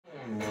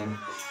Karen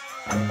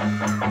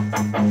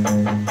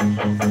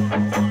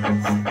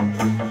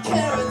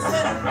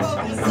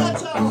Centerfold is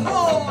such a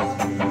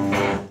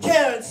whore.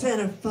 Karen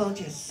Centerfold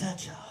is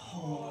such a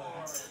whore.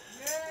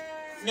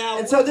 Now,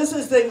 and so this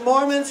is the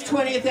Mormons'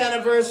 20th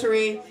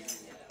anniversary,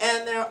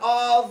 and they're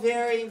all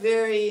very,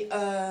 very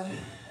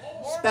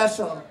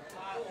special.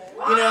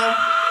 You know,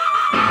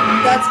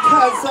 that's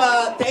because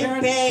they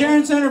bang.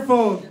 Karen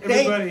Centerfold,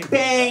 everybody. They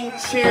bang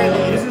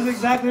cheerleaders. This is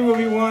exactly what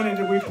we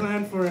wanted. We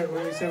planned for it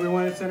when we said we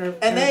wanted Center.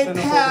 And they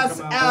Centerfold pass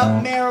to come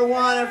out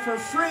marijuana for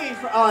free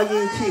for all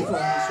you people.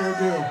 Sure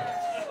do.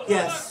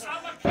 Yes.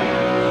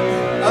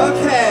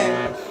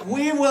 Okay,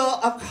 we will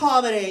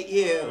accommodate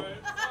you.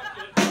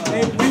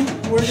 Hey,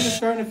 we're going to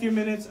start in a few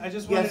minutes. I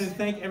just wanted to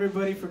thank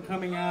everybody for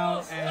coming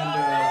out and.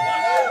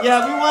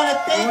 Yeah, we want to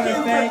thank you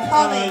for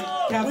coming.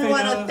 Cafe We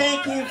want to NELA.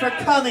 thank you for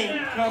coming.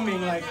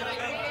 Coming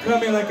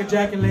like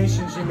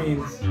ejaculation, she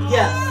means.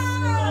 Yes.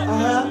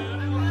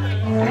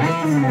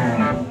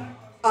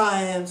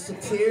 I am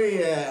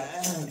superior.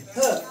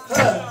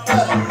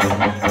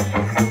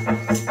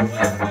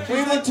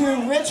 We will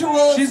do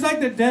rituals. She's like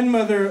the den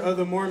mother of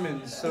the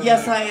Mormons. So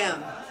yes, I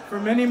am. For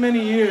many,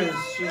 many years,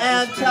 she's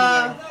just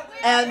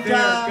been there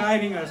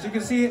guiding us. You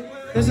can see,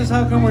 this is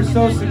how come we're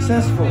so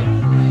successful.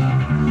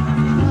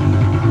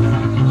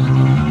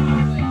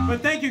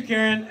 But thank you,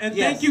 Karen, and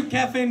thank you,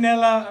 Cafe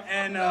NELA,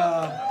 and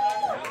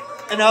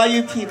all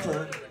you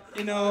people.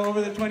 You know, over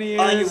the 20 years.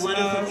 All you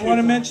wonderful I people. want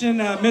to mention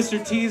Mr.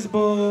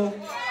 Teasbull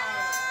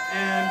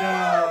and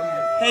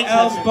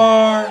Al's Cousin.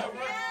 Bar.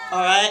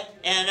 All right,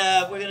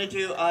 and we're gonna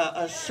do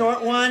a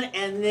short one,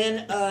 and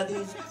then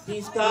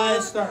these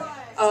guys.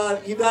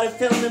 You got to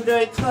film them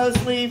very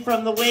closely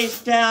from the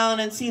waist down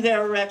and see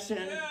their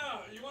erection.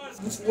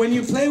 When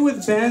you play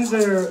with bands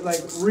that are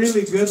like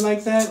really good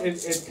like that,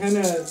 it kind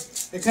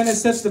of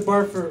sets the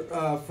bar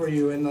for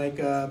you. And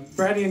like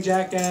Brady and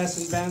Jackass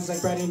and bands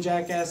like Brady and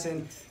Jackass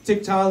and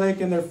Tintle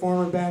and their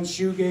former bands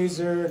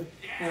Shoegazer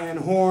and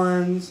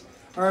Horns.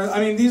 I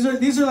mean, these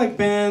are like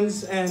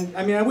bands, and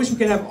I mean, I wish we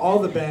could have all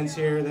the bands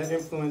here that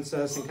influenced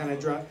us and kind of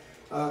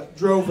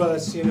drove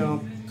us, you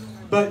know.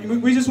 But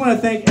we just want to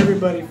thank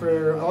everybody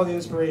for all the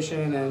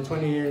inspiration and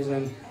 20 years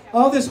and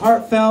all this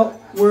heartfelt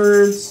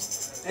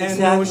words and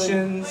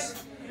emotions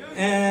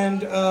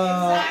and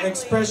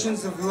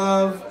expressions of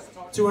love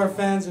to our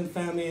fans and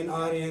family and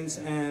audience.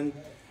 And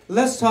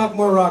let's talk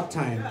more rock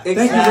time. Exactly.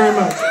 Thank you very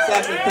much.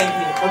 Exactly, thank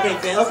you. Okay,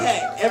 Vince. Okay,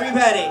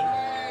 everybody.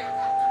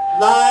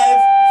 Live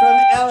from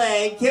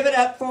LA, give it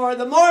up for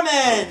the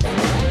Mormons!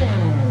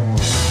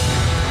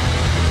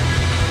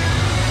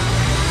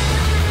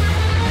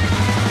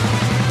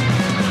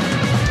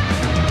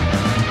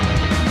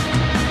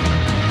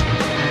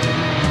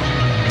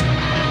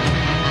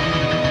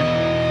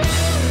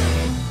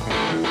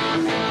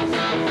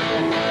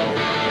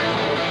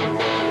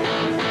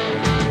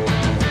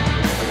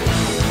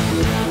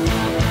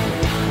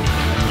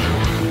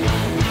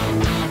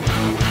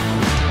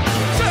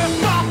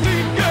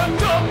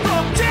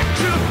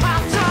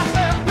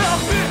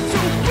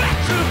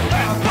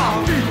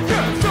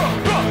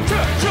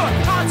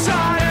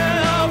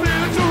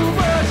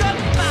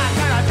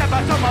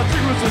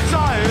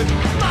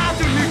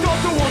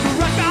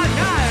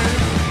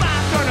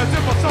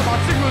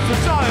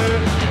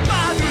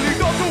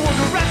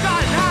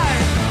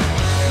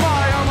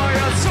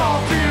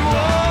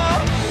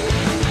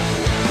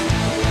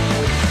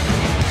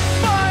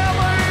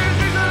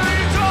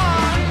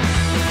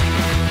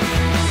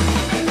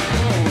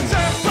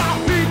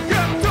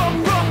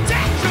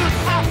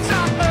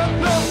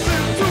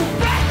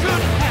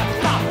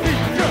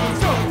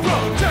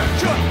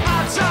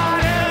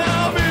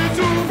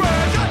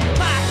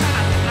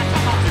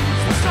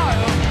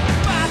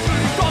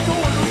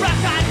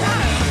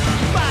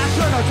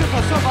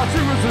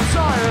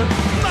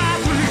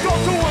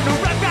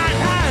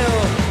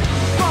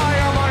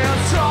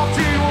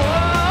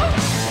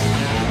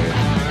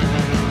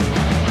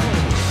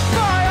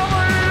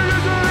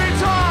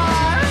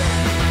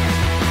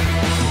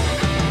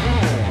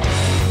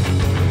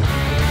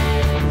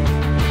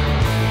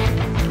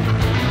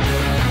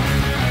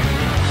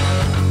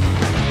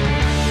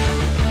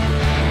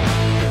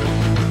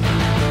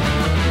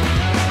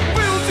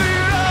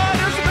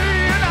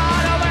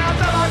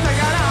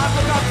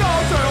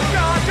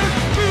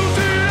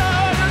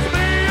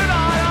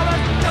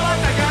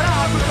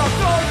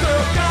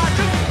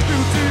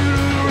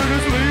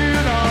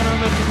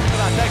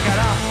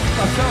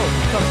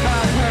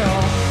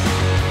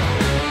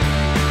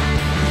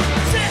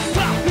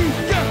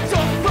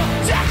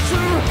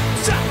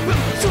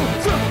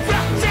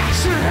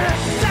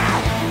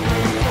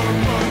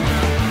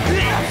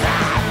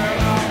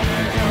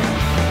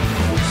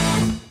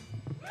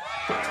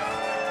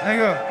 There you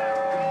go.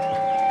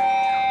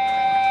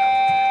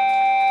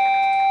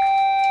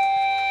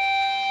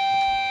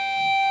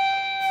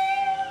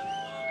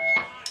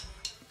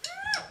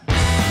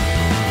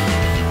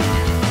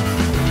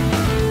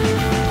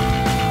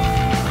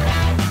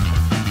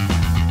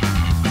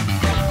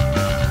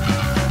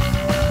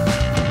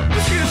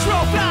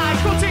 Fly,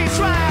 protein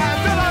swag,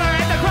 fill her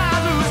in the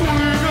crowd.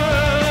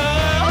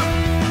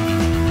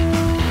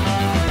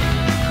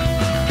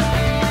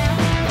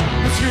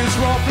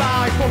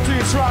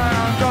 keeps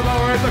trying,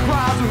 tolerate the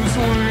crowd who's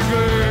swinging.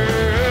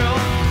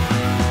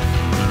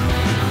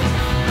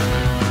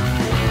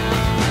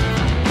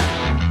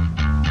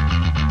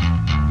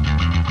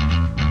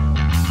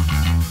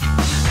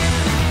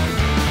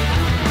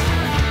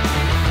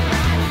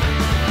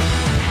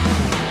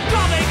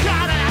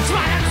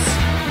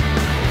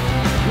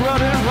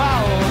 Running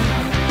wild,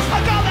 I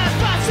got that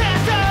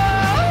potato.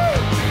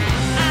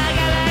 I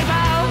got a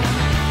bow.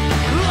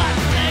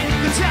 Lightning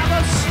the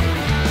towers.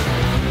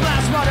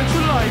 Last running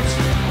to light.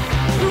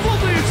 We've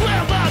only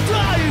 12 more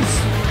days.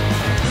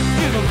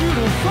 In a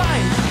beautiful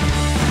fight.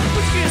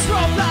 Which gets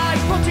rolled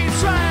like 14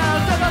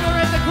 strands. Another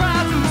in the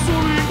crowd to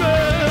swing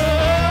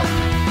there.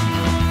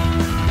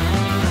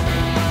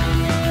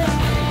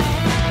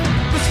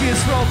 Which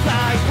gets rolled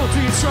like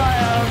 14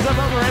 strands.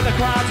 Another in the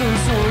crowd to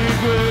swing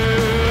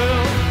there.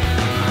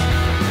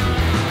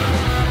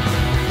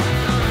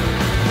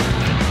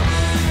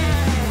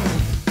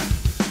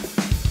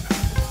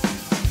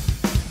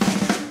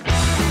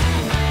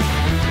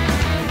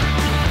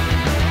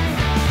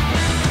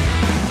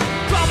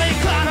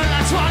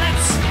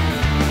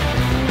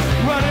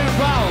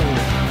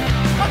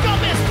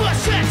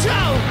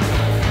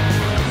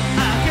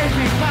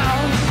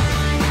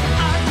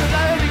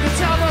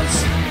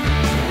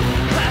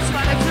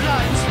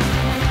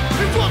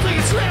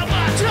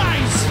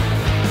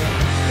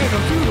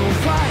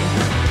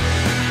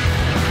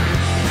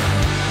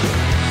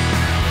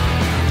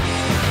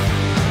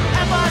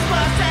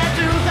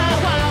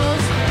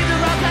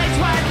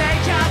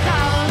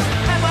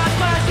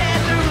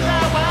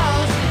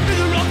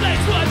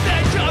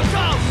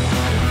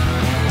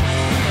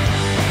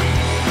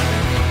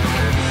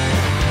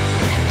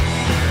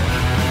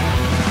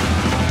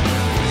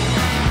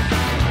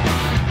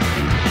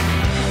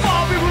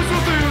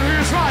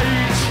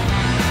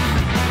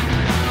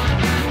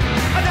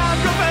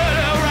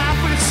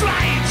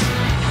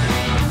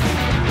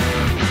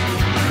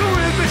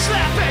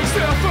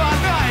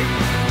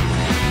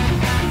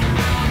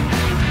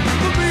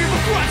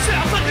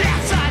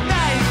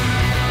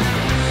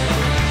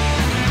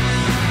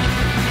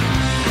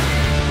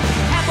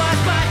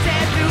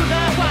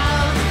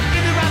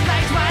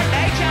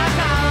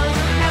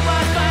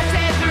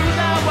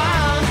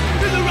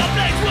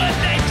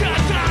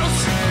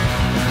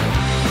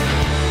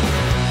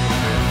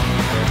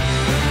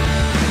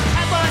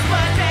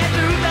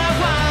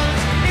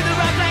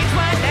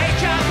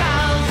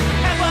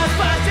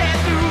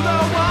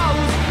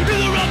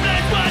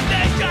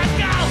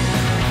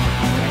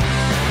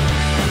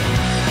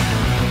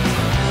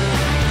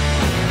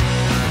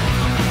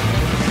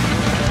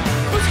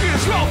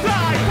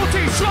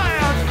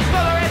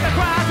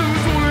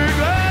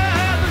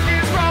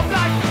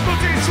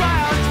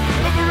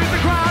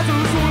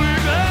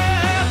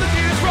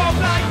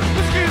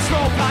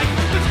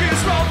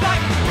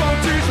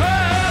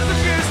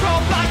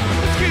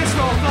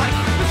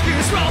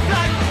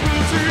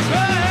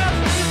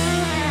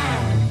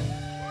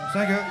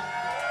 Thank you.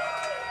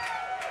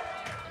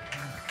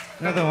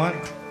 Another one.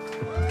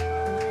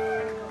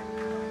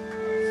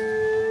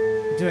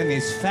 Doing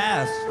these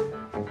fast.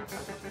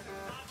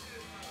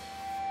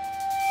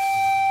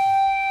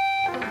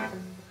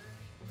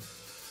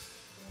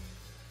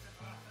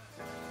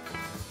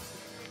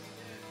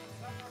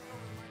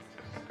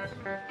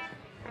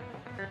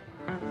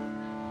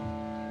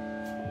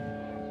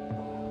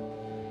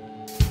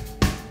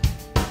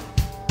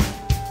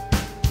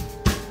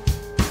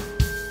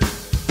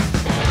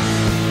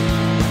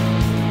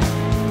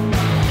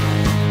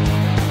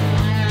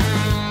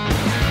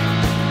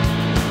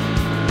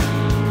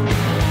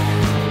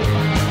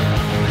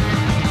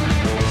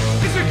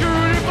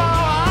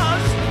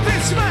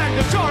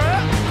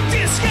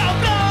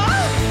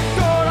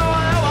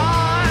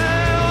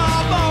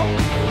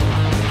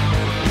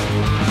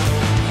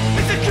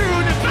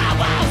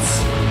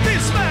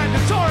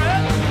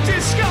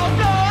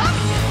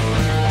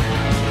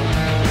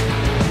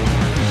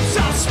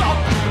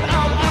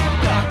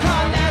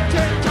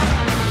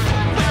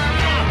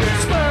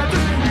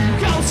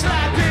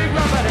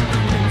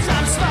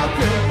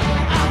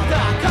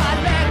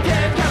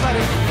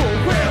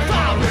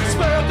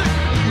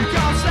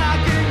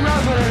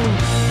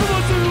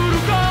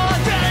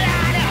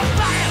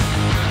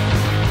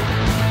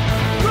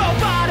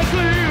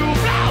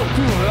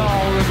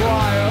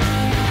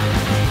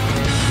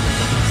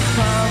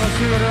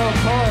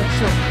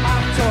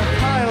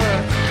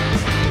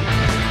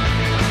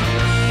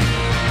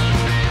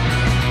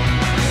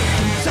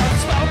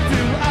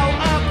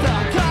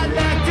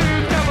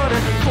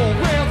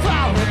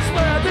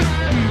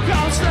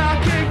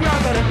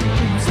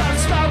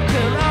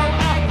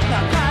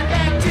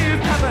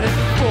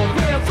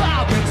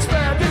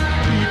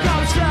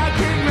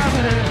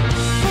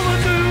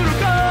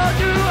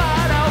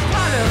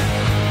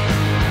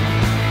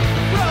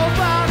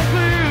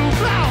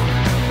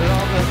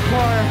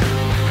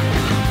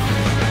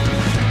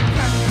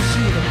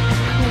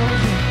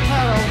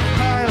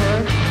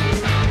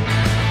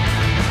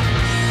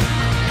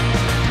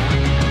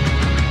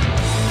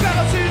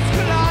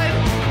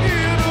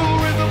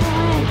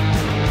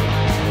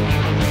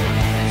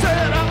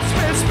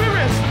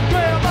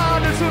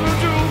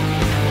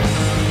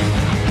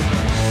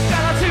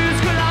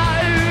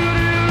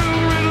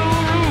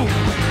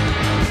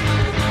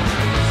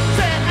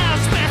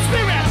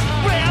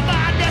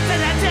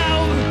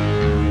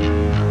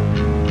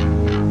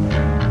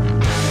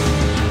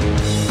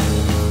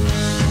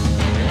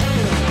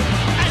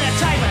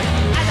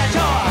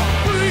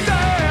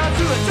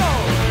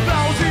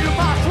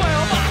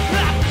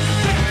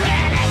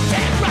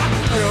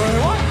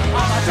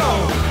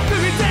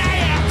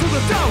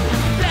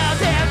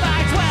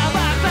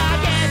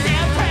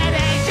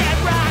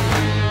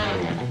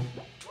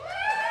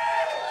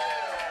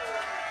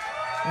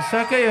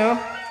 Asa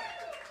kayo?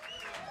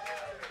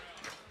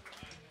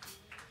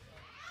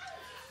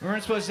 We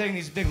weren't supposed to take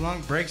these big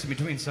long breaks in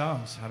between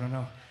songs. I don't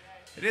know.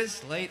 It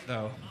is late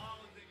though.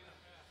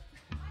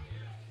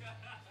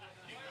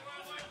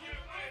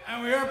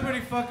 And we are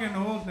pretty fucking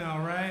old now,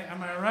 right?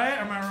 Am I right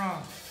or am I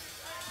wrong?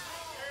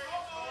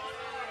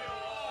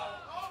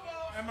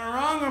 Am I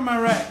wrong or am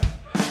I right?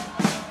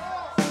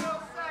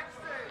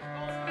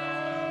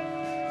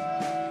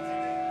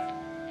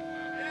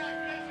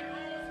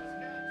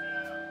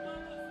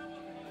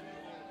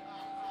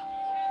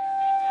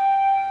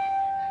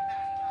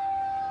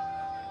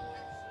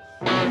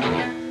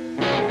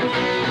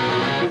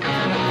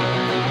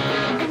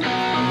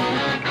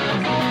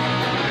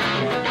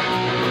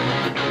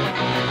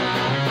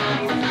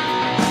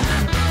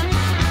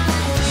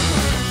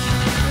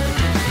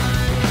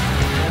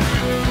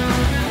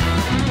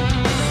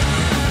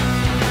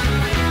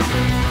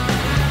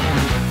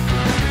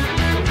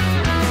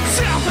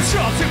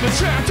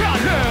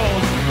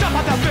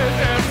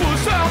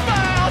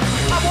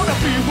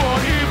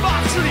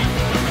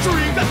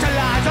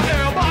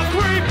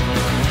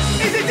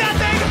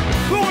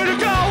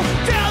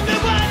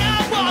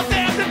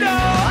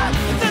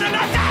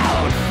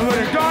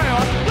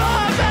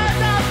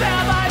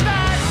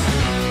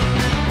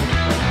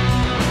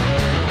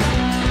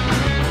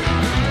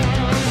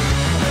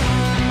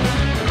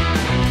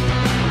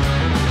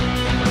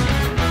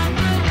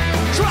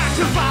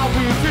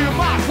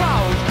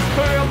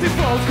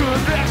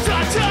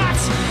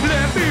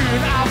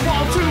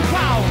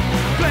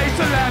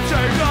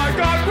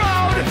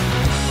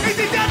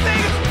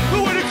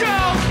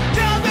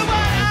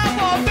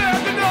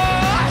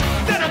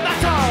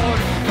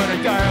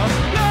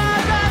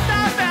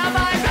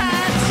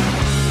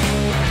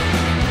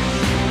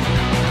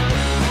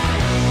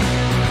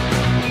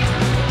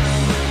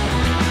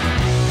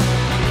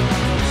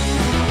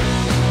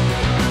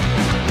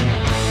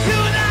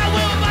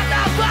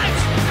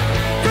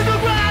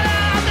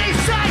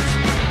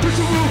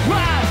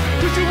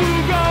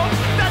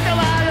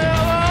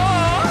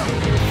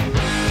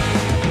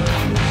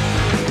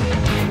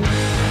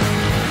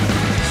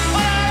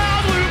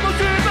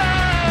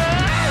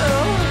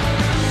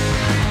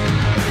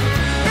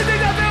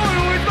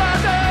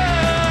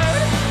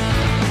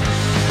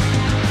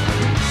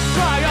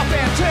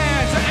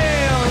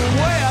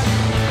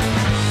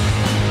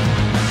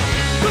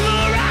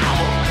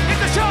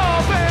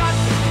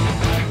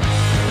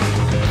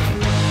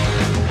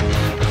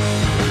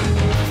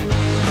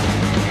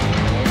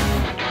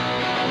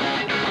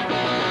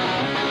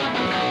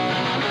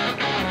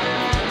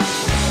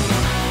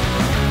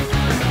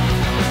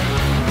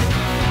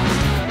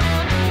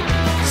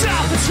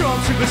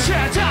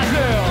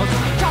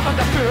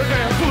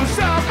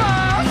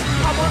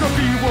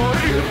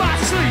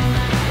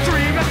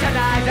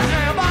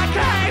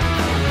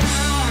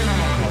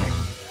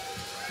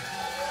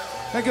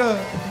 Thank you.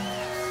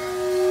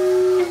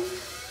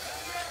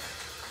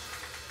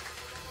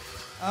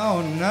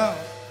 Oh no.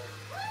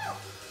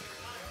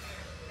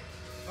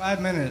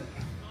 5 minutes.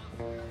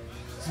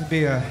 This would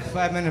be a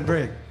 5-minute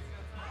break.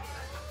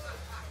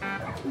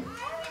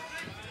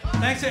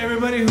 Thanks to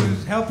everybody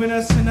who's helping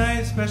us tonight,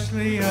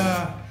 especially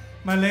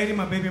my lady,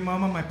 my baby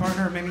mama, my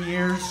partner of many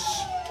years.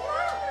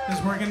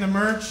 Is working the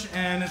merch,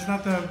 and it's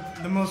not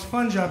the most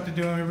fun job to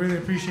do, and we really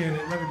appreciate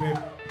it. Love you, babe.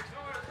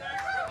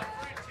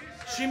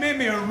 She made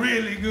me a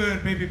really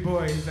good baby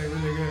boy. He's like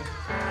really good.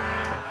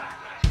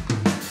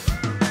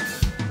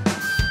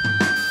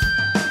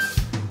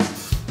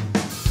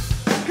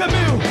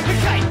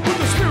 Communicate with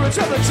the spirits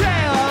of the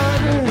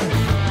child.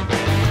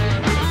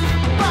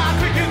 By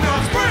picking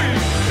up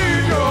springs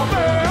in your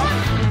bed.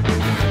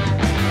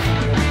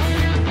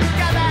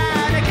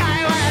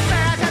 Communicate with the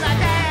spirits of the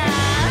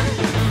child.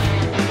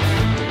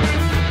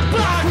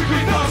 By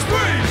picking up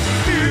springs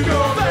in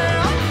your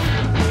bed.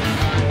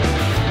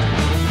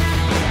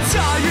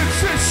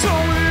 Science is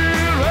only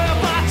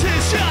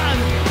repetition.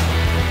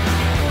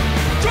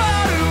 Try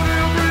to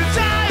every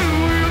time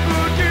with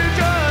the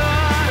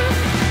kitchen.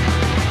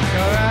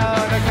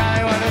 Around the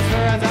kind when the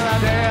spirits of the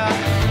day.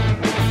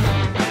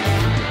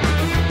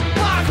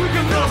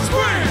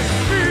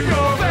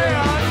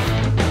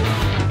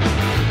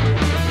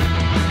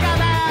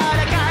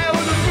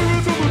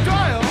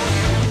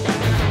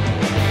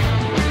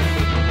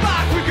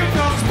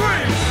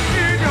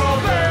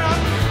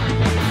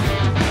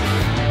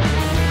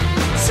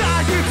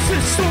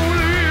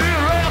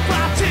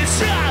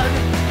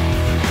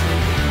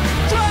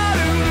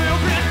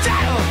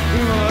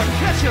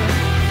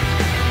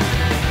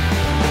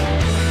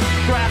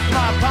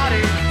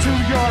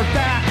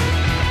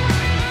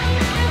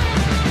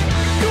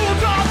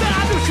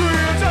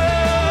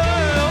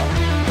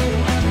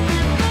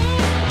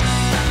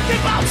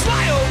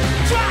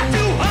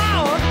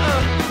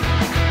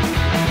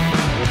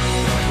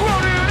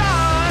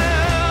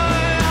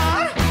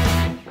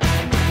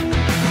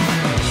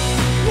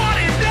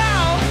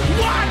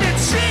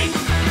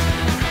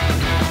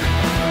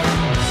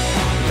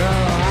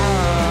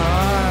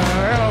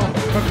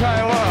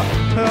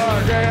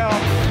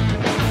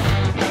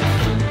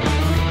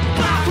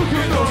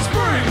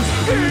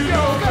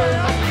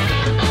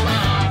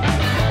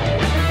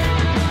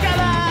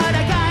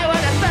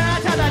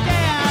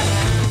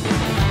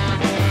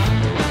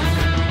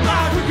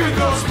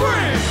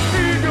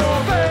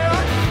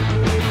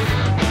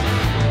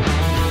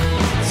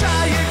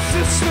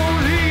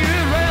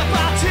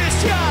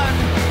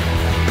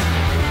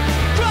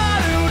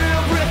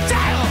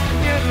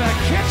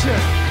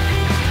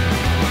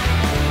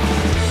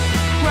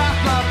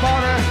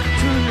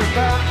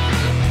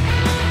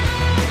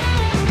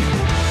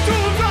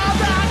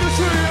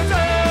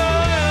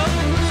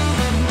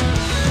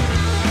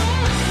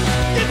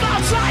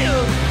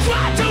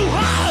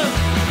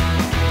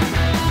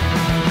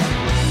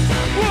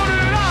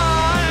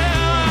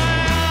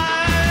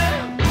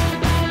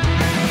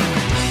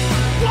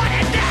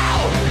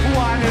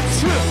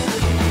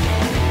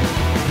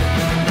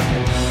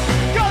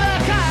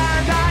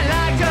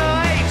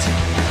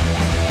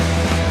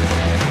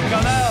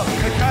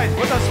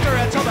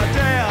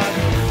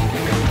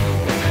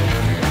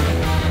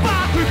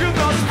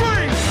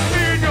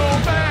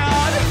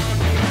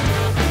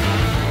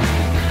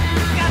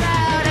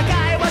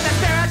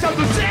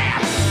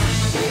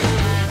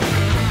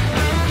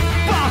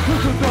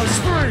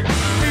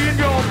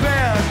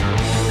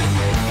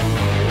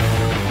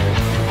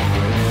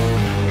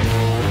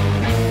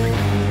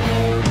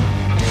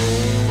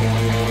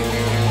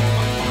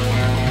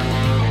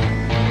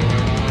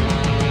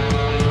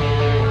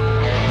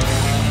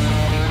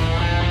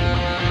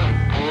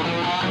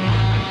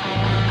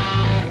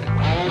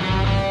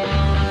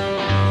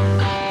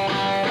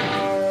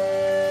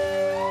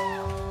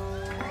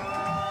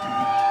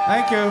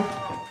 you.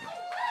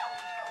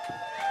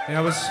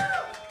 I was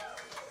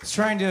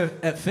trying to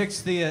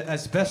fix the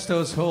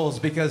asbestos holes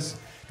because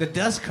the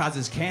dust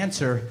causes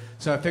cancer.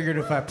 So I figured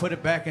if I put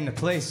it back into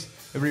place,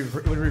 it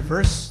would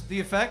reverse the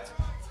effect.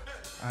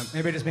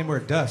 Maybe I just made more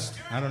dust.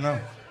 I don't know.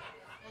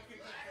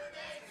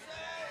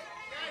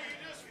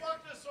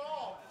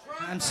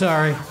 I'm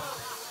sorry.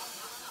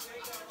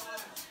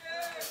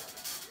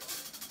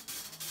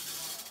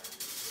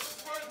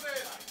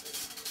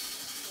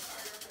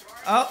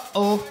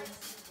 Uh-oh.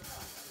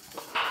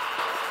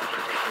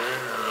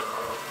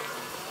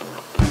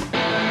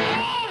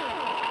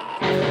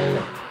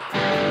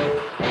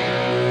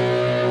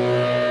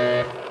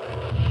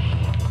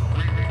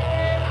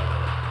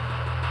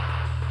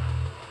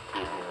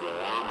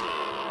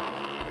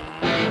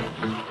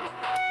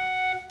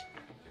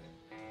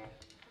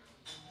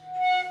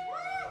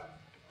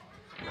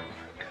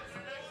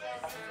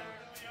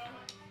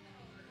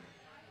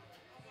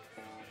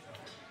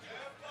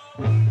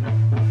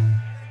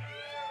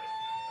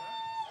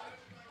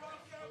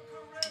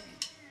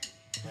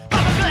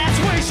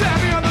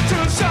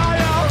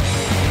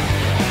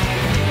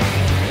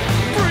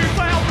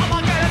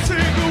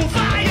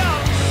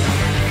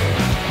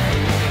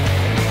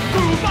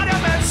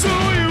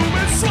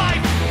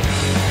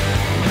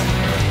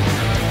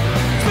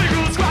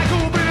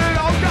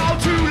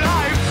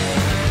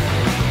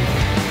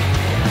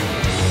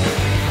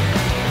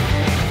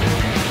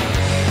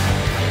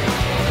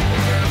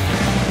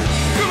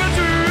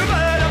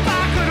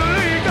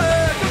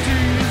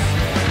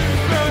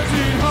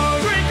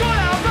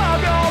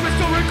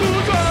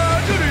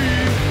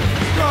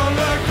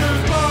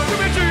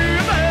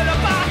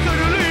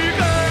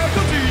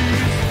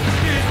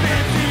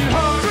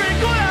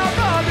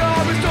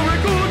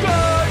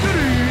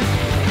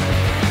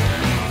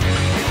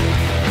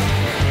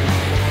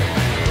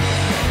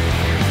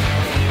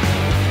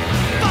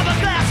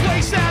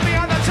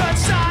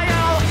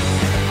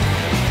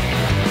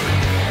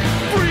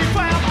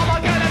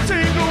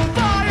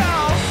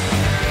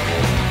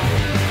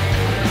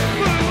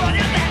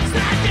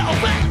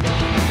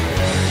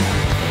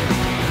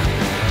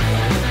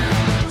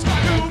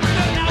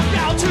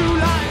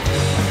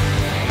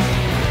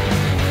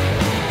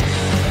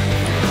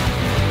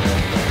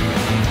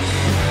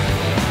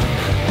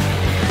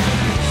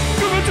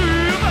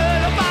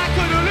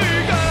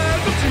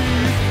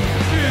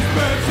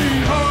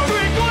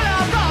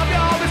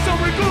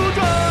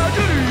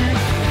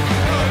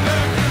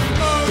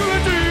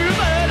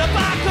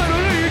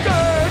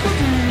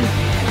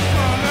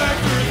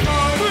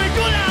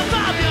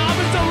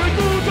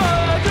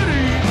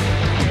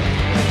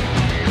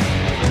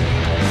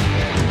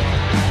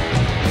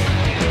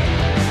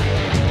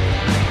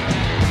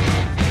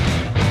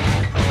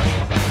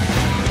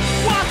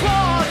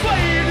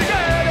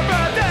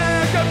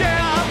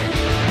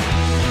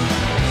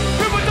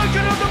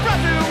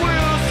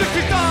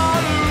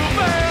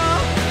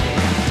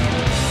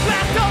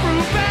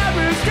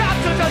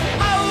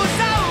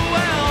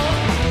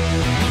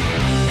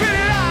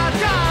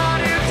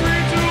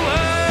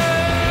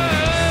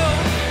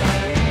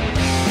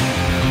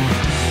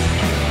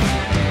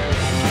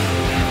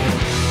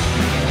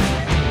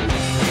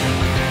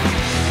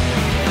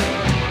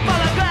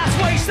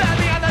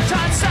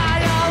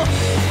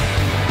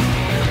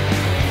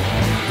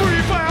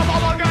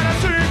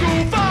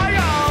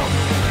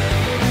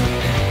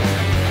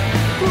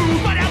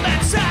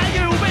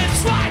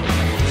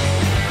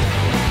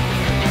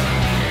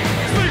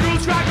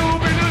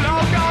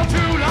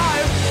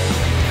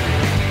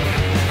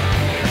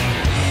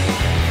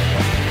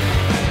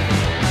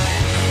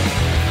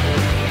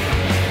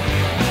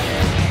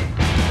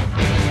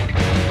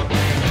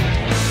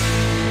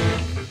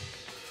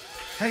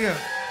 Thank you.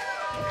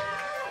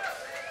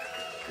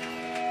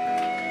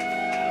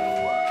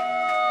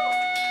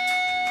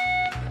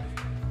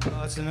 Oh,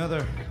 that's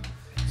another.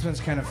 This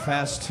one's kind of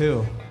fast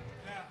too.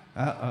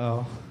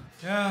 Uh-oh.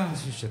 Yeah. I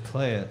guess you should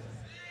play it.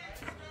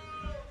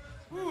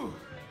 Woo.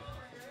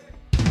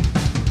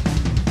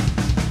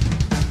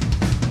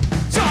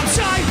 Some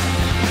say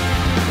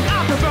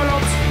I've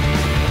developed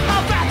a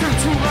bathroom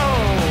too low.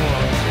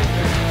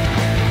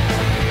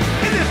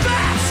 Is it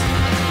fast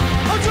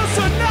or just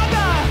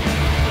another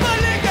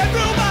malignant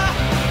rumor?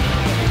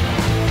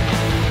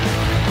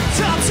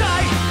 Some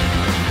say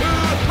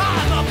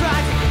I'm a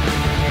back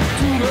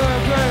to the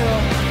veil.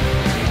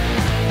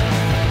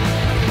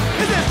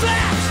 Is it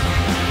fast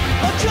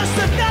or just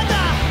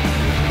another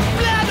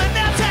blabbing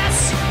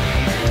test?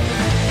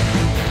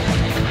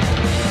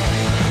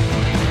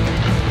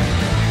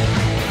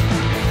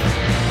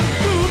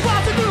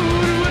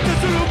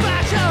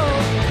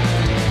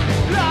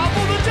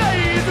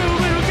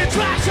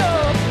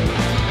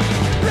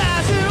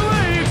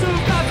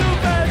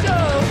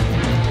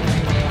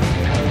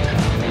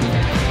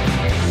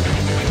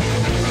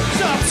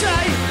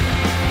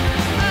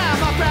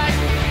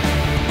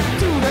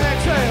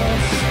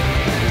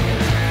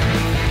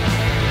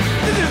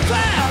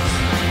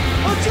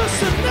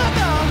 Just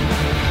another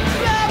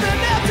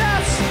loving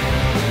test.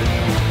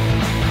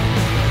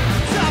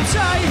 Some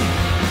say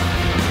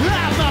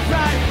I'm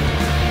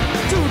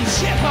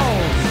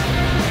shitholes.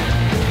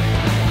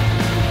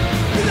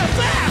 In the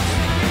fact,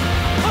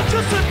 I'm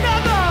just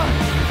another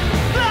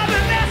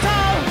loving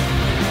asshole.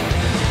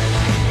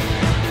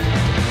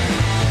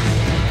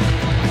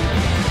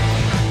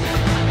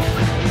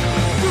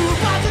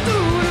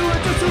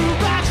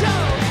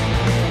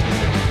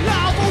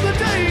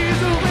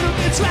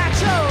 Track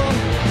show,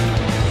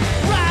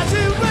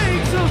 rising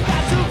rings of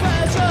battle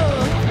pressure.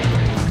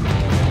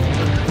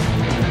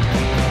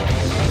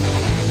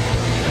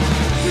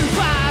 To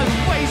find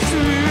ways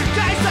to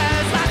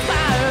cases like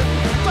fire,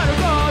 but the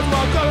gods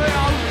were going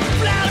on,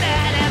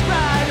 floating and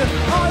bright.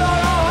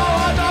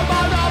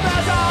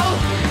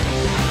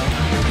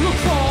 Look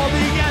for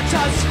the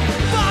answers,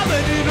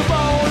 vomit in the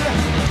bowl.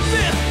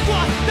 This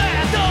was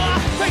their door,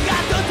 they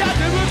got the time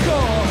to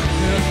record.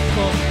 This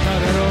was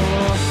not at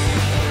all.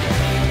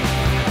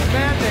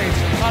 Mandates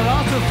are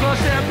lost to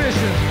flush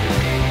ambition.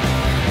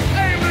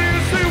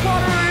 Aimlessly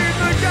watering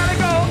the gotta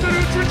go to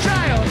nurture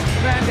child.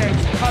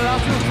 Mandates are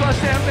lost to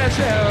flush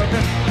ambition.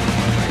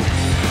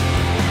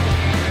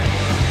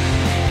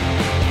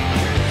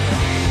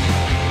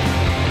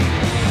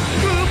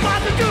 Goodbye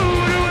to do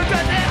with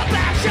the nail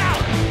back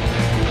shout.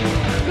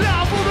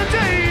 Love for the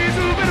days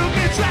of middle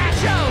get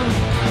traction.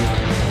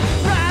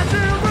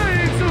 Rising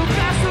rings of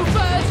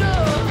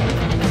masturbation.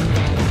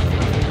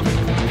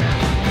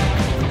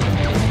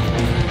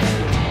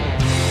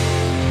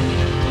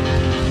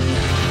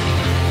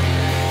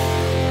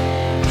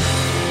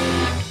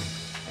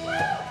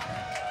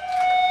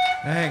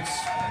 Thanks.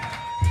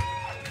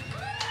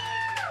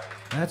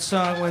 That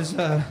song was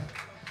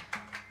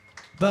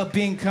about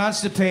being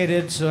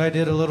constipated, so I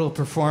did a little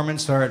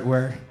performance art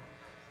where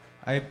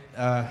I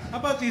How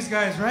about these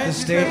guys, right? the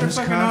These stage guys are was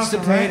fucking awesome,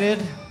 constipated.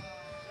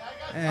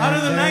 right? Out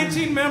of the and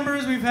 19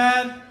 members we've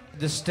had,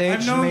 the stage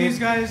I've known made these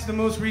guys the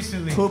most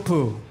recently.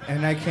 poo-poo,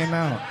 and I came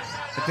out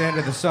at the end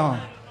of the song.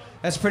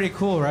 That's pretty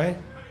cool, right?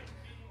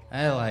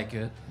 I like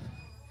it.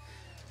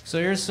 So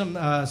here's some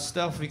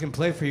stuff we can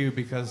play for you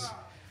because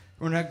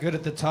we're not good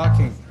at the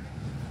talking.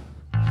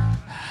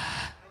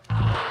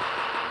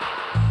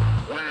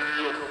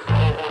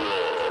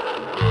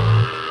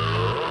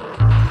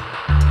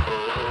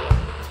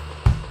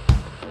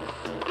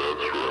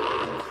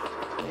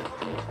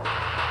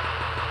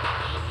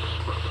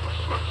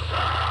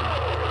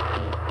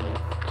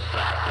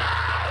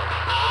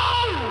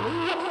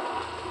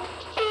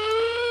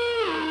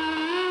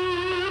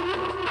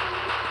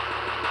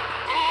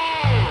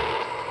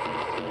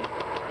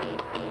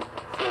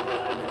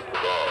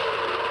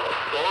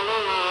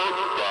 Oh,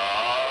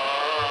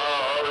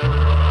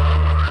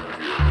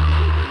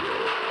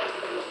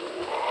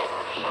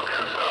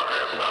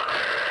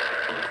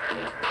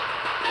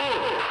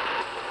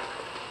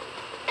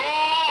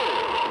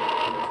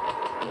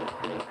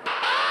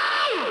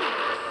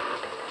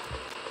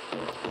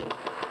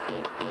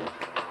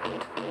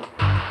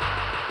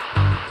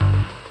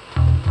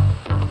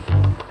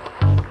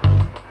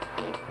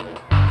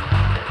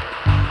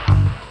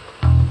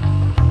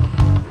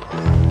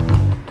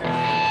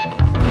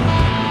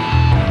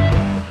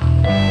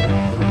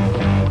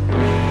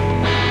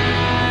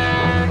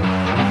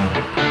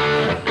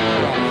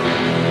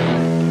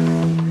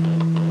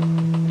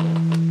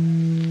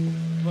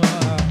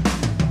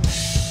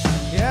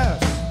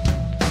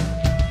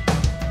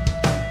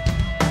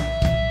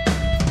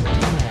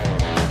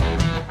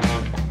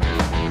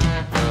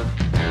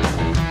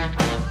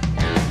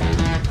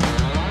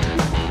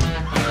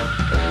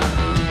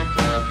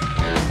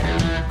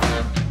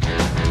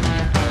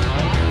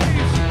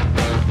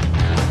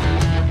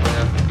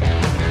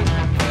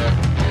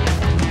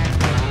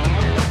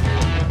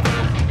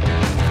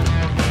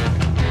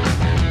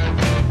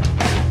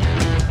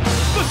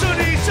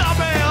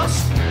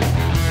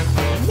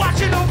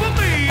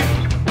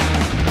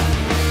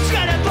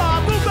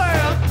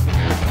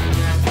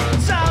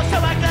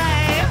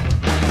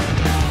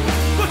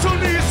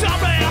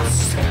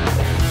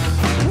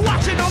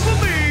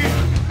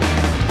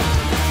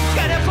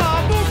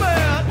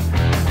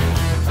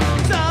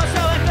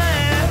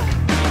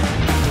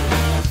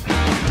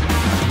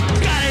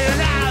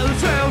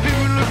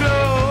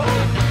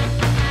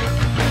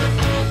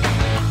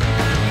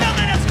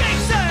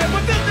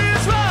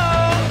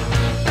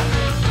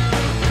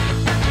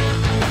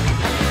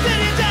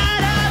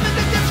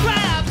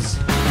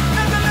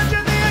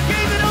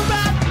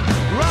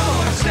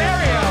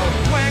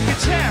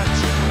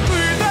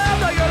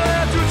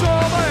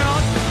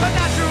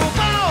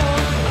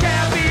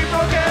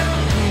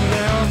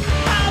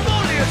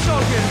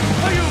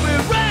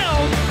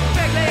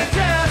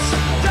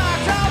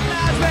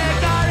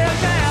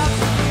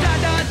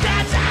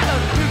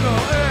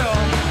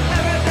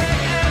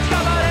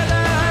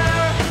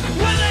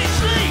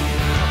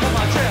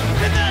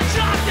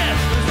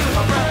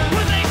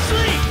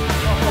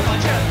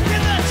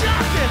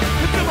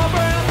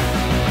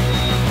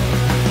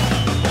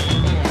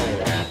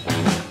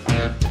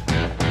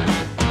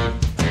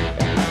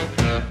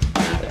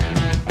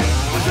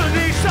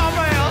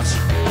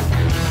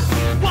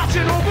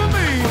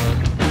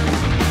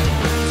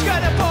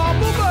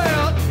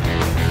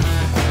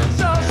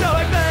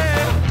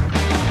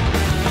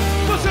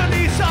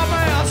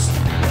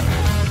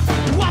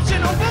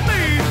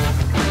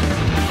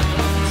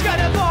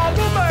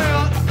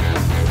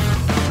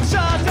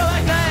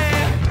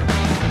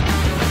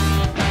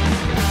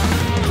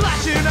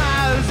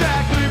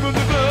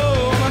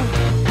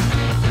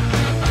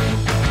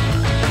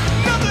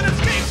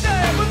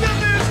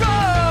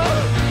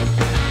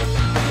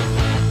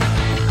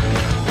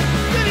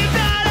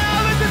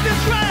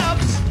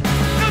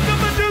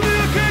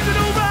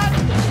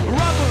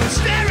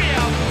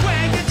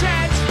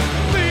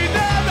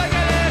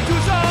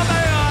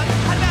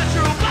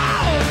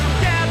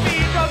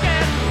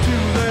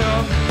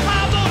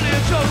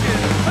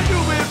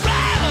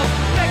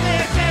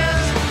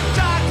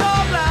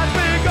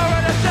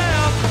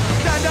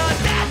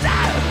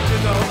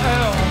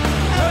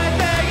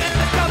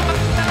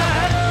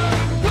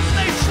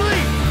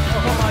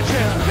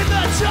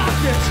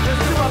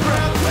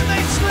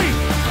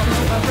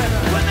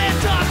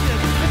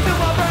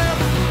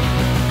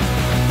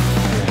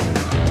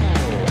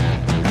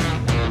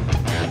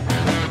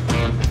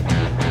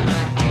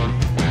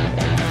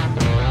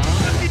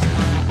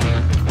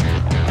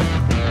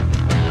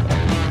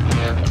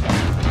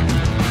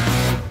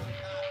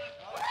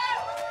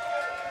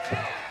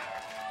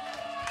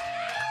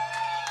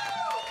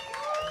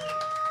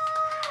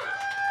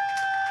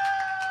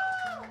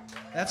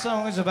 That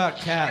song is about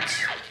cats.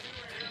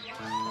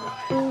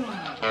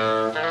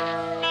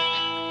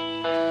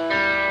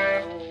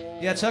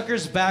 Yeah,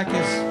 Tucker's back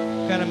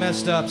is kind of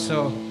messed up,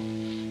 so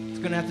he's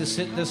gonna have to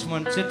sit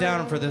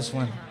down for this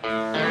one.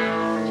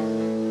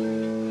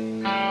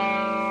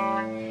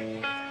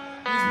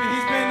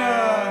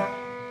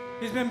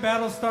 He's been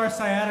Battlestar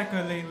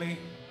sciatica lately.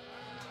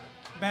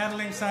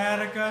 Battling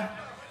sciatica.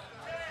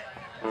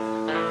 All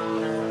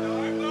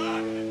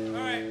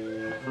right.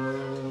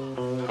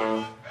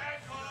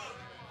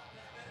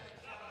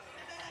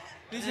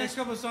 These next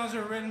couple of songs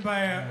were written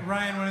by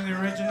Ryan, one of the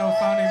original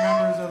founding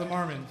members of the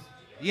Mormons.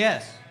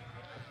 Yes,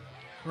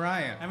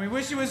 Ryan. And we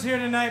wish he was here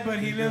tonight, but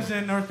he lives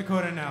in North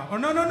Dakota now. Or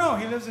no,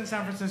 he lives in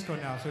San Francisco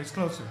now, so he's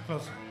closer.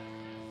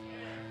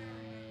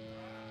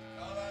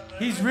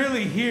 He's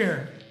really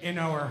here in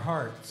our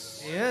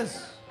hearts. He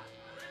is.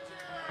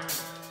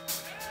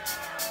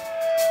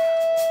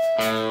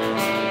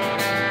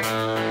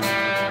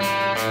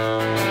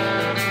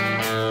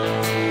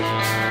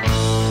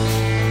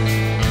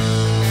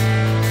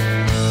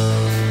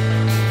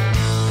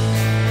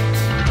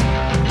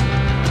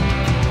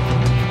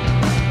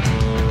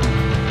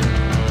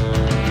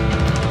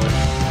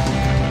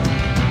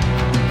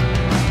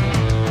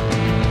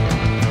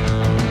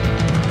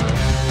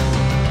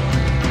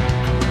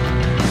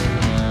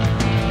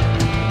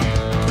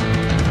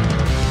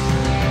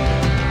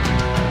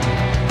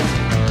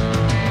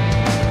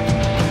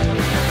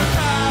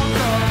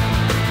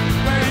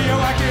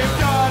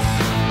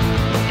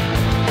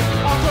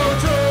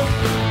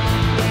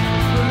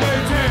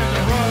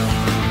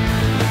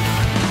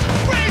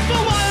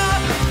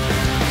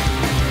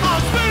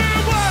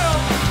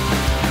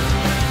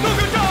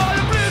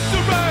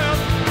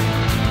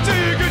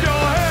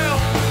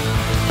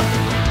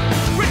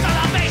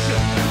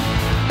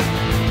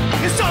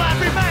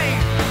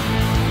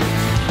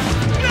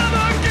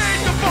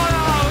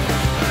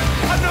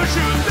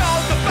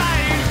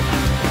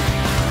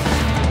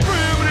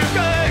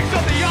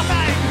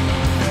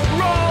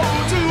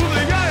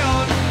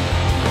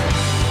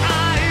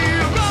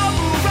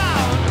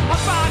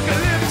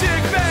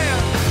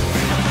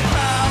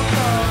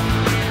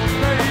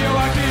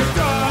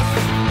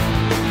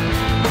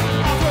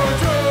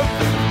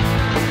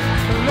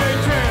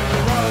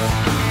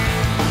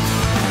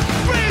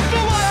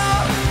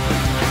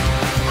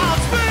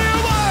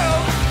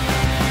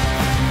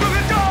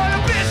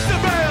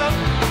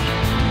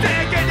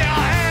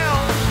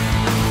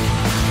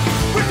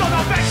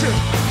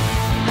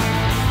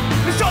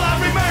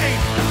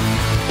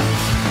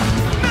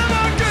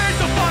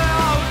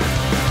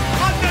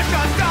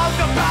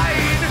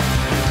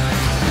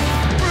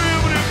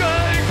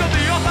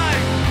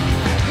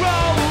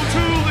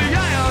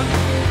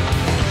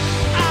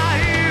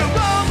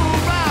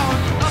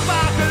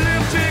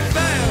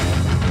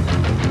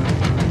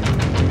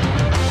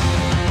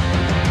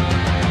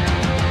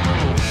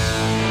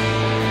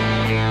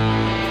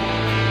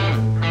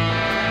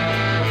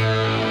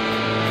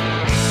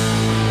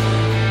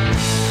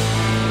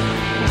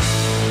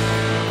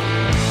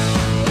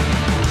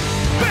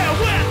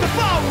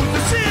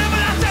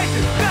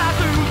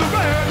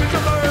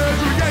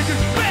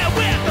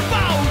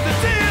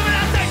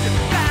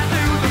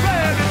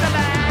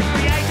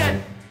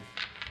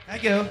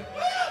 Go. All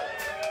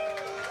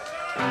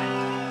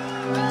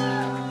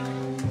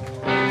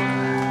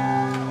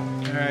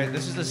right,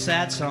 this is the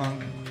sad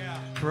song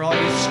for all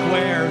you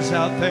squares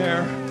out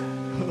there.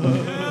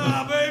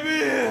 Yeah,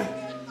 baby,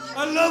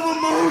 I love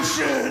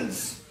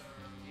emotions.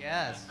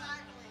 Yes.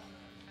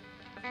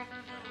 I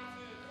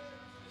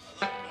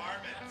love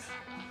garments.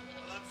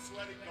 I love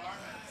sweaty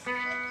garments.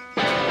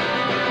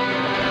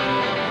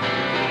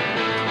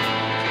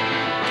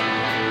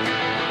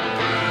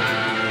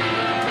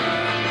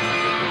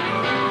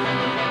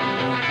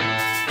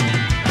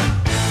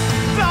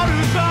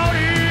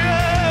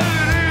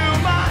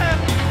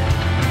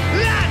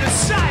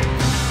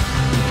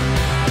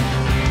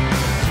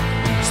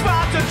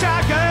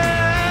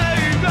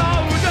 Jacket, no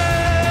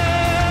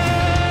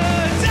day.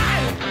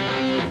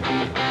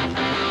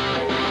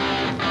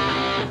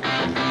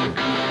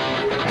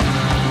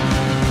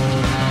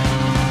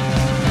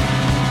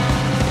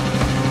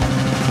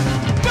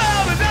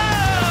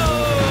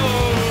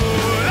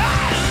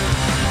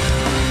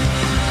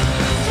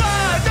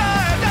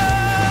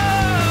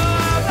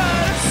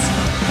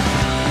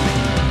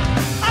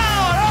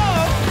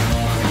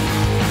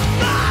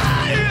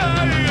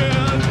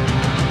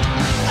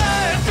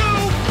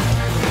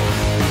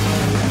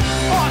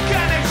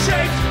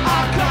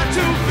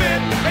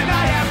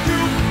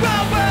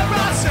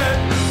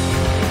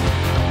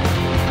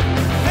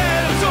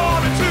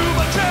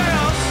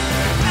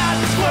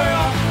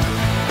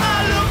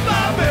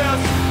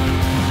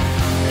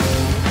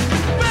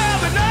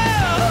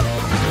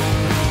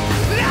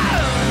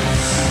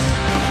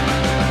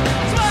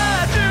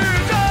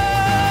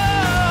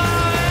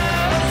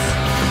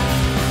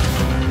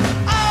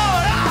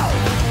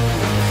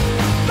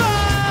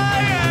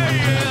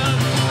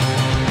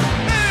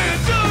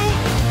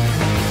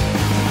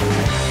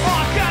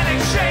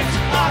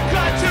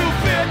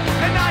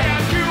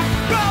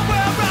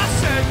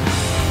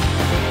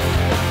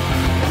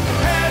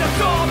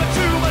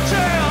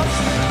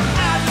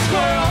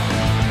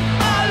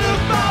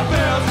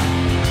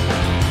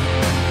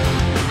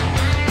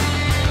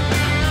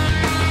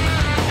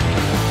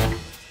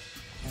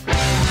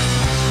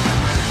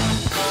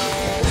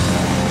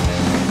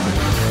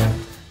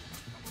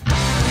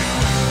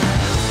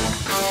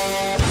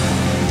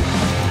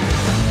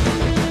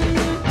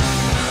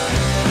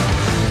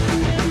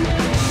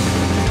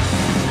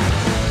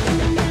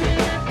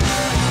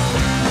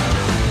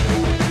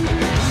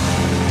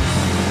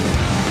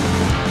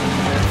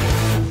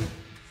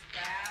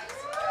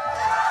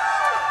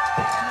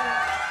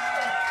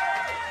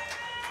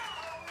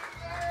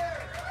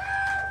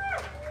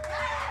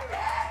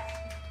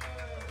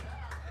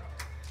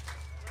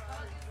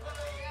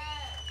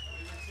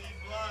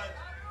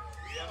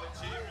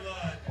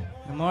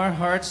 More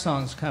hard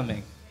songs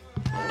coming.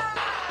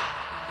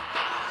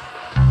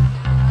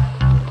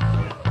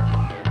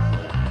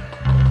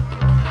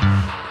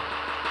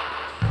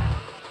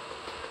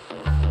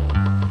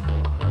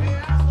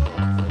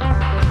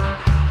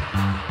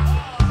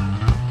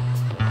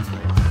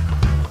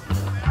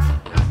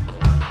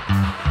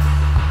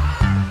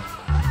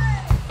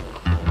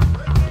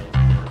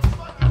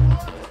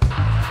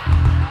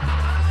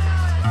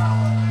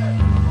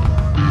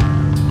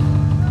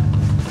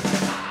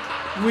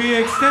 We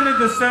extended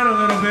the set a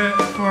little bit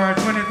for our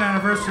 20th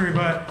anniversary,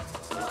 but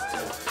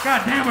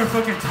goddamn, we're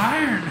fucking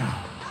tired now.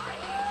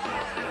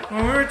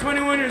 When we were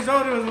 21 years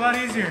old, it was a lot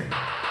easier.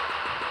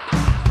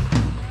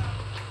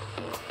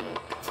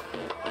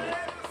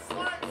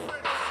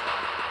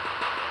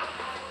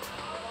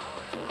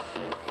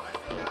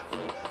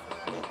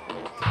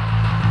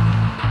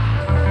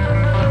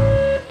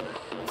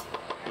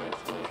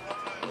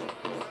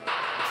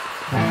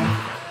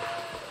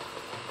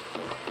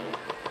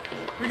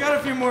 We got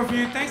a few more for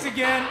you. Thanks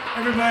again,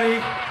 everybody.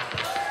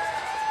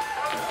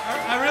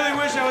 I really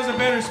wish I was a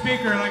better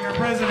speaker like our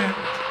president.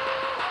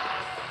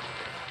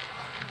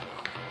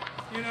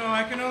 You know,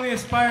 I can only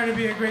aspire to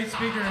be a great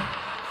speaker.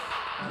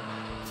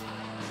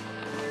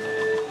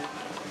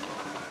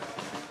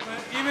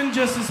 But even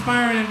just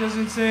aspiring, it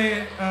doesn't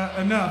say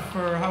enough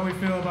for how we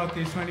feel about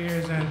these 20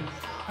 years. And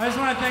I just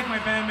want to thank my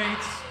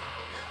bandmates.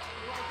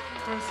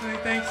 Personally,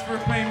 thanks for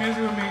playing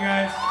music with me,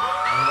 guys.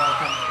 You're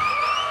welcome.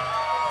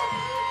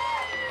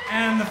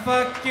 And the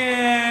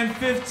fucking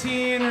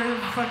 15 or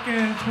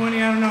fucking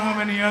 20, I don't know how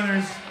many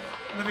others.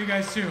 Love you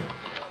guys too.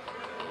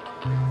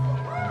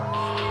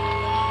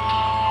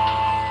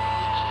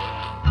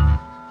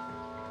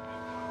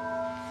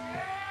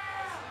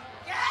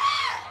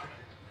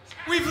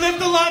 We've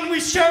lived a lot and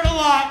we've shared a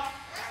lot.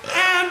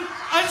 And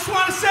I just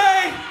want to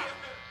say,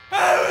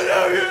 I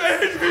love you,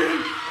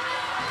 Adrian.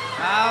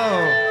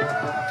 Ow.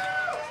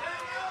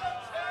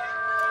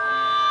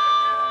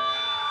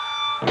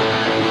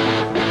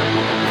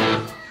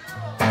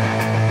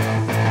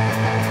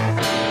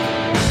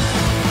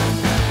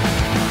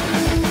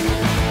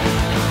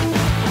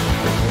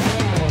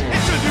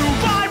 It's a new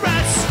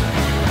virus,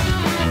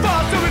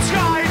 fast of its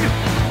kind.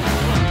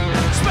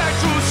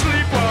 Spectral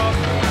sleeper,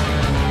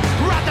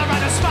 wrapped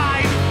around its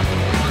spine.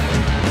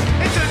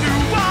 It's a new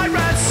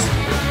virus,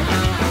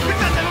 it's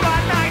nothing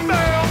but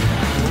nightmare.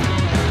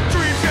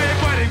 Dreams get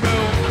wedding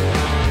moon,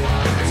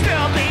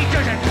 still the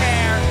doesn't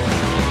care.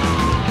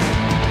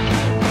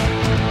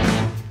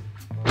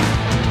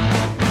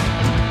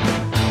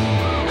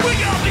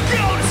 Wake up and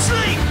go to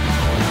sleep.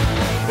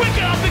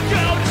 Wake up and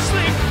go to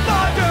sleep,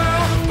 my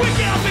girl.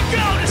 Wake up and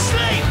go to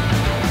sleep.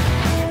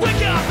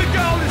 Wake up and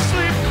go to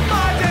sleep,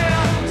 my dear.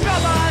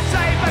 Someone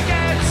safe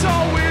again, so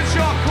is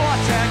your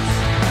cortex.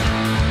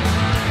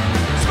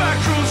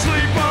 Spectral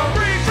sleeper,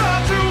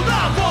 return to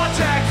the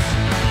vortex.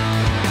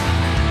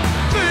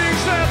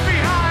 Things left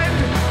behind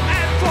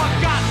and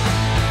forgotten.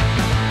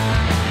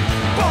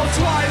 Both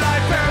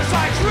twilight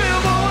parasites,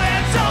 dribble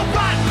and so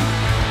rotten.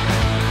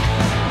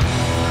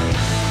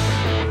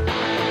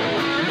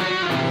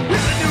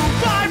 It's a new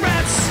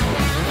virus.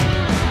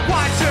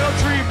 White tail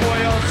dream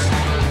whales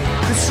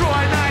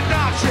destroy night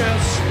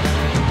notches.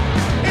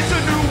 It's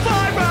a new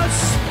virus.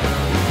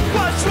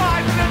 What's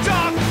right in the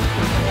dark?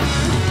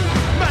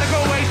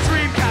 Medical waste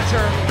dream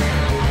catcher.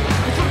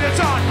 It's from the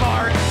dark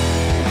mark.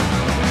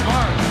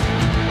 Mark.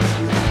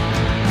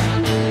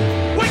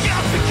 Wake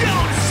up and go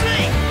to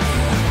sleep.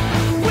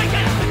 Wake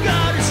up and go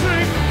to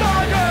sleep,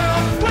 my girl.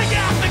 Wake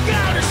up and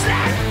go to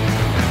sleep.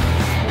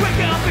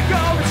 Wake up and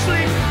go to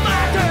sleep,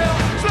 my girl.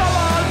 Slow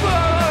on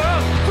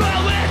burn,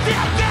 blow it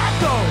down,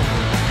 gato.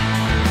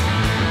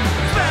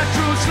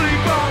 Spectral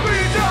sleeper,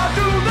 return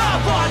to the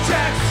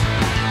vortex.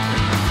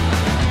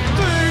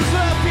 Things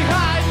left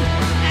behind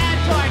and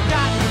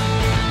forgotten.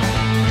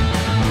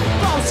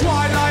 Both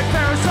twilight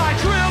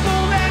parasites,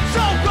 dribbled and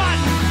so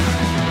rotten.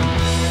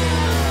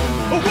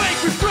 Awake,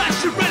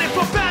 refreshed, and ready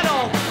for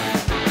battle.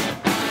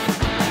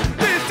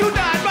 This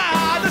tonight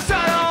behind the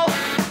saddle.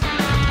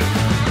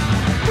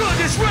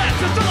 Goodness rest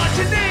is all that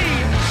you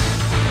need.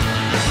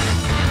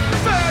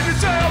 Fan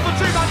yourself and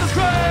dream on the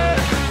screen.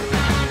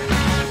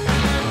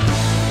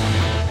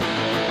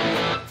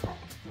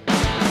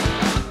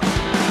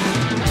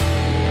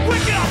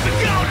 Wake up and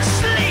go to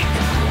sleep.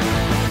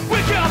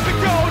 Wake up and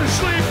go to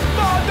sleep,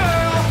 my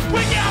girl.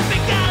 Wake up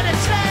and go to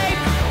sleep.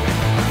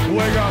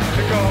 Wake up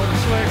and go to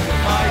sleep,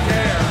 my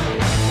dear.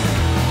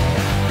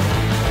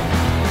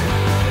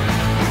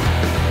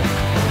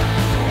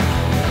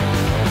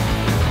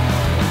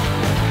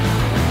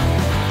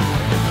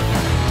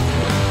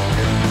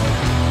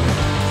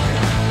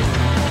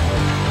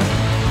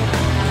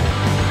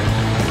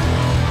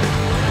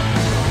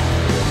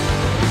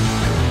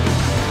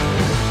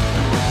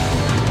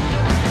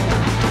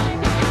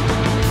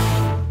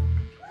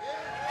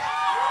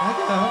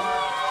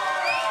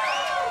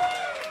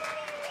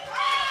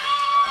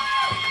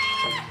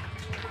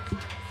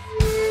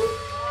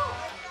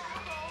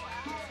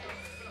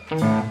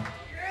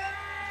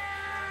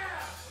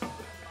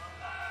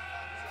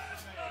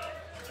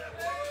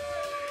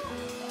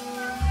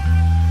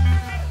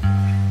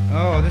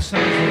 This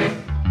song's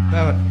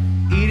about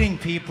eating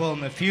people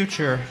in the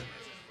future,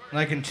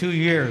 like in 2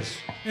 years.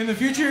 In the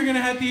future, you're gonna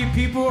have to eat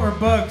people or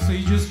bugs, so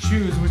you just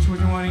choose which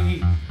one you want to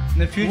eat. In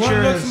the future, what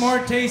looks more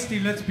tasty?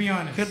 Let's be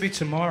honest. Could be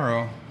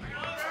tomorrow.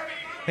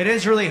 It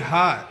is really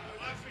hot,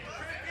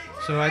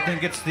 so I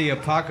think it's the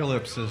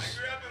apocalypses.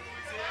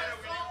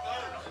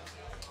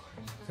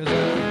 Because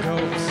of the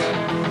goats.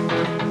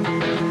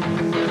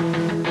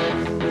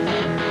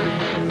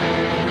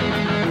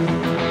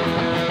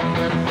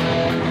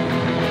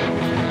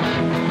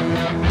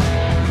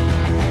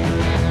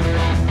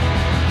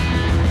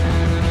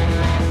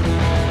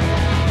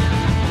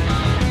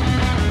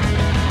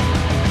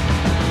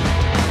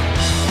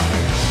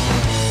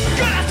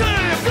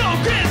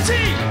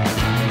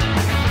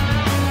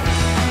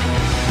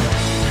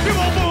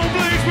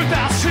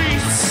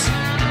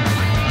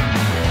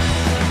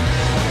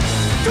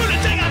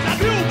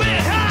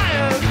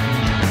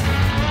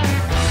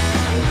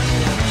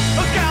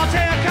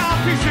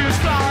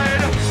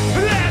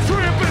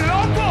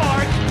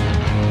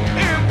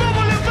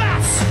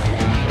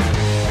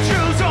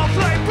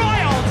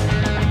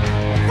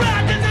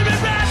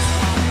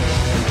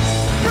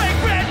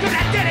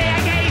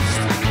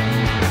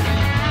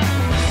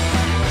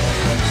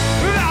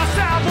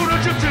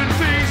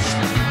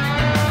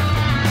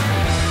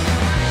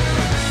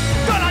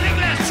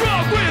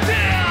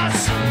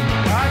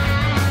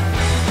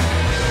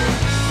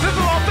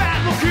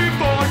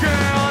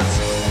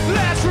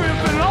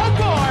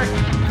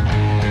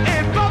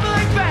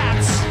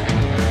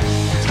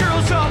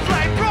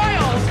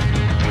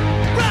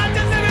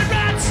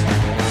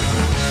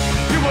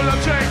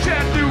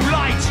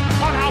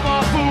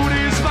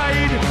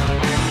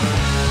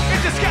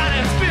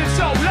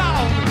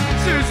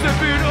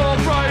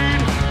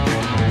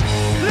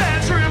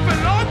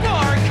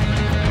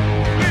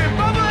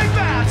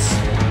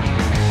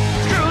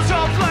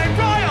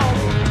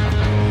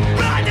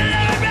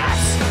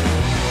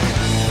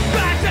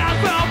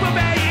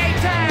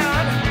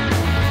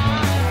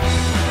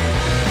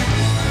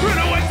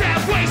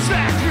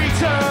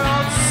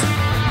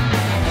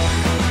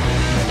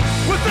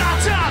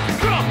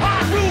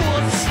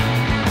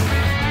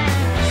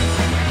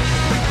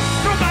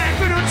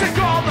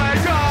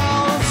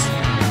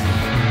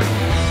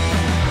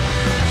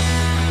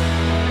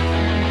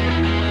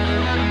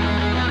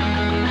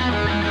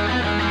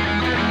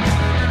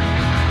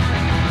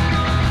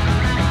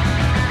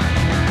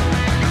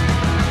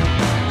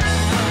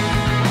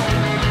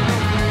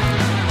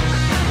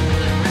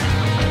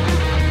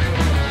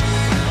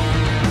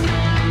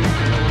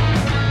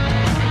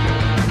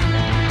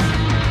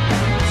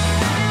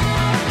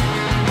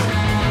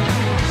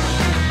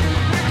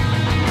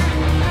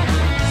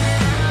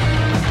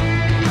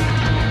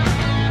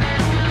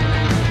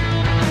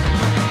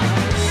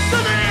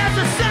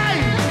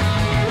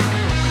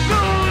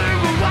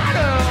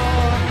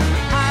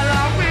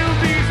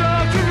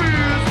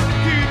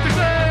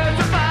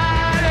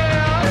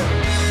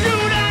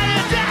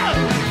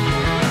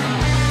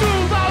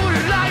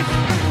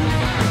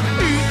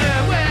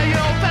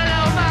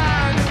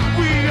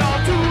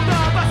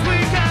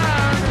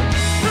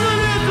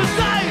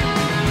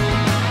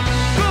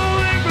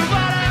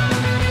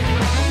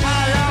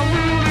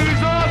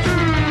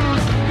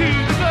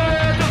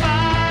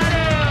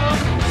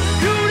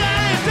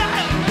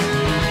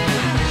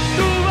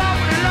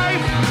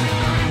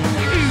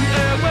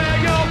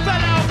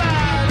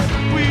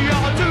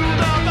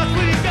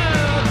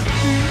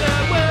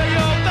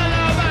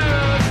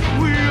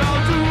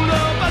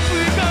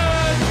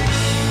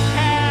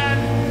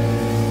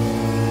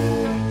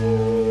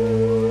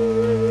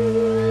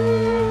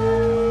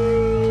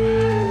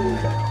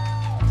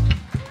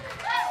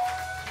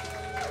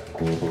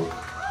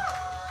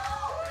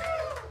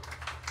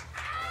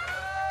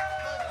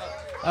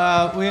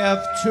 We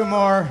have two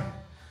more.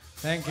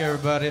 Thank you,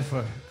 everybody,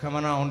 for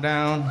coming on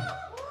down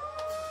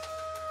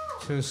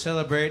to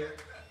celebrate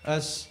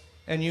us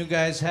and you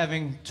guys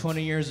having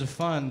 20 years of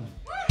fun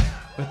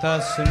with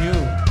us and you.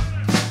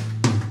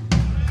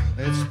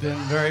 It's been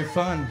very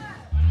fun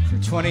for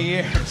 20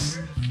 years.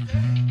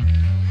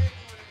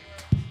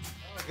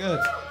 Good.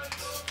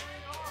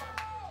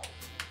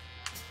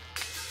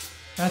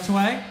 That's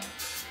why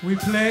we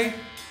play.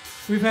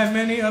 We've had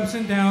many ups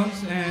and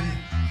downs, and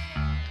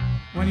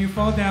when you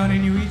fall down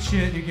and you eat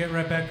shit, you get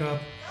right back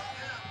up.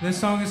 This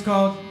song is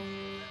called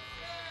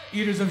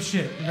Eaters of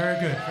Shit. Very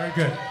good, very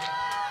good.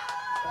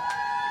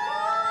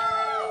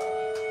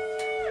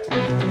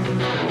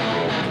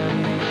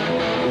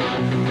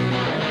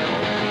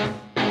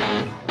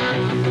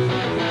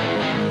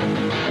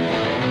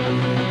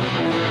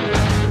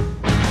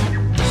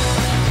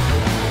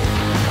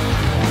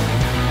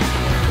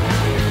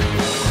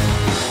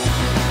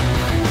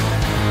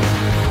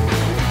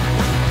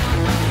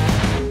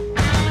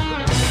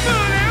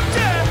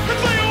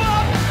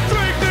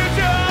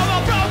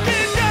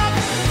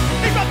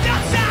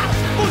 Down south,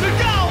 for the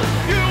gold,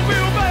 you'll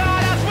feel better,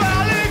 that's where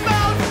I live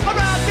out.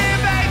 Around the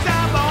banks,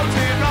 I'm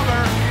mountain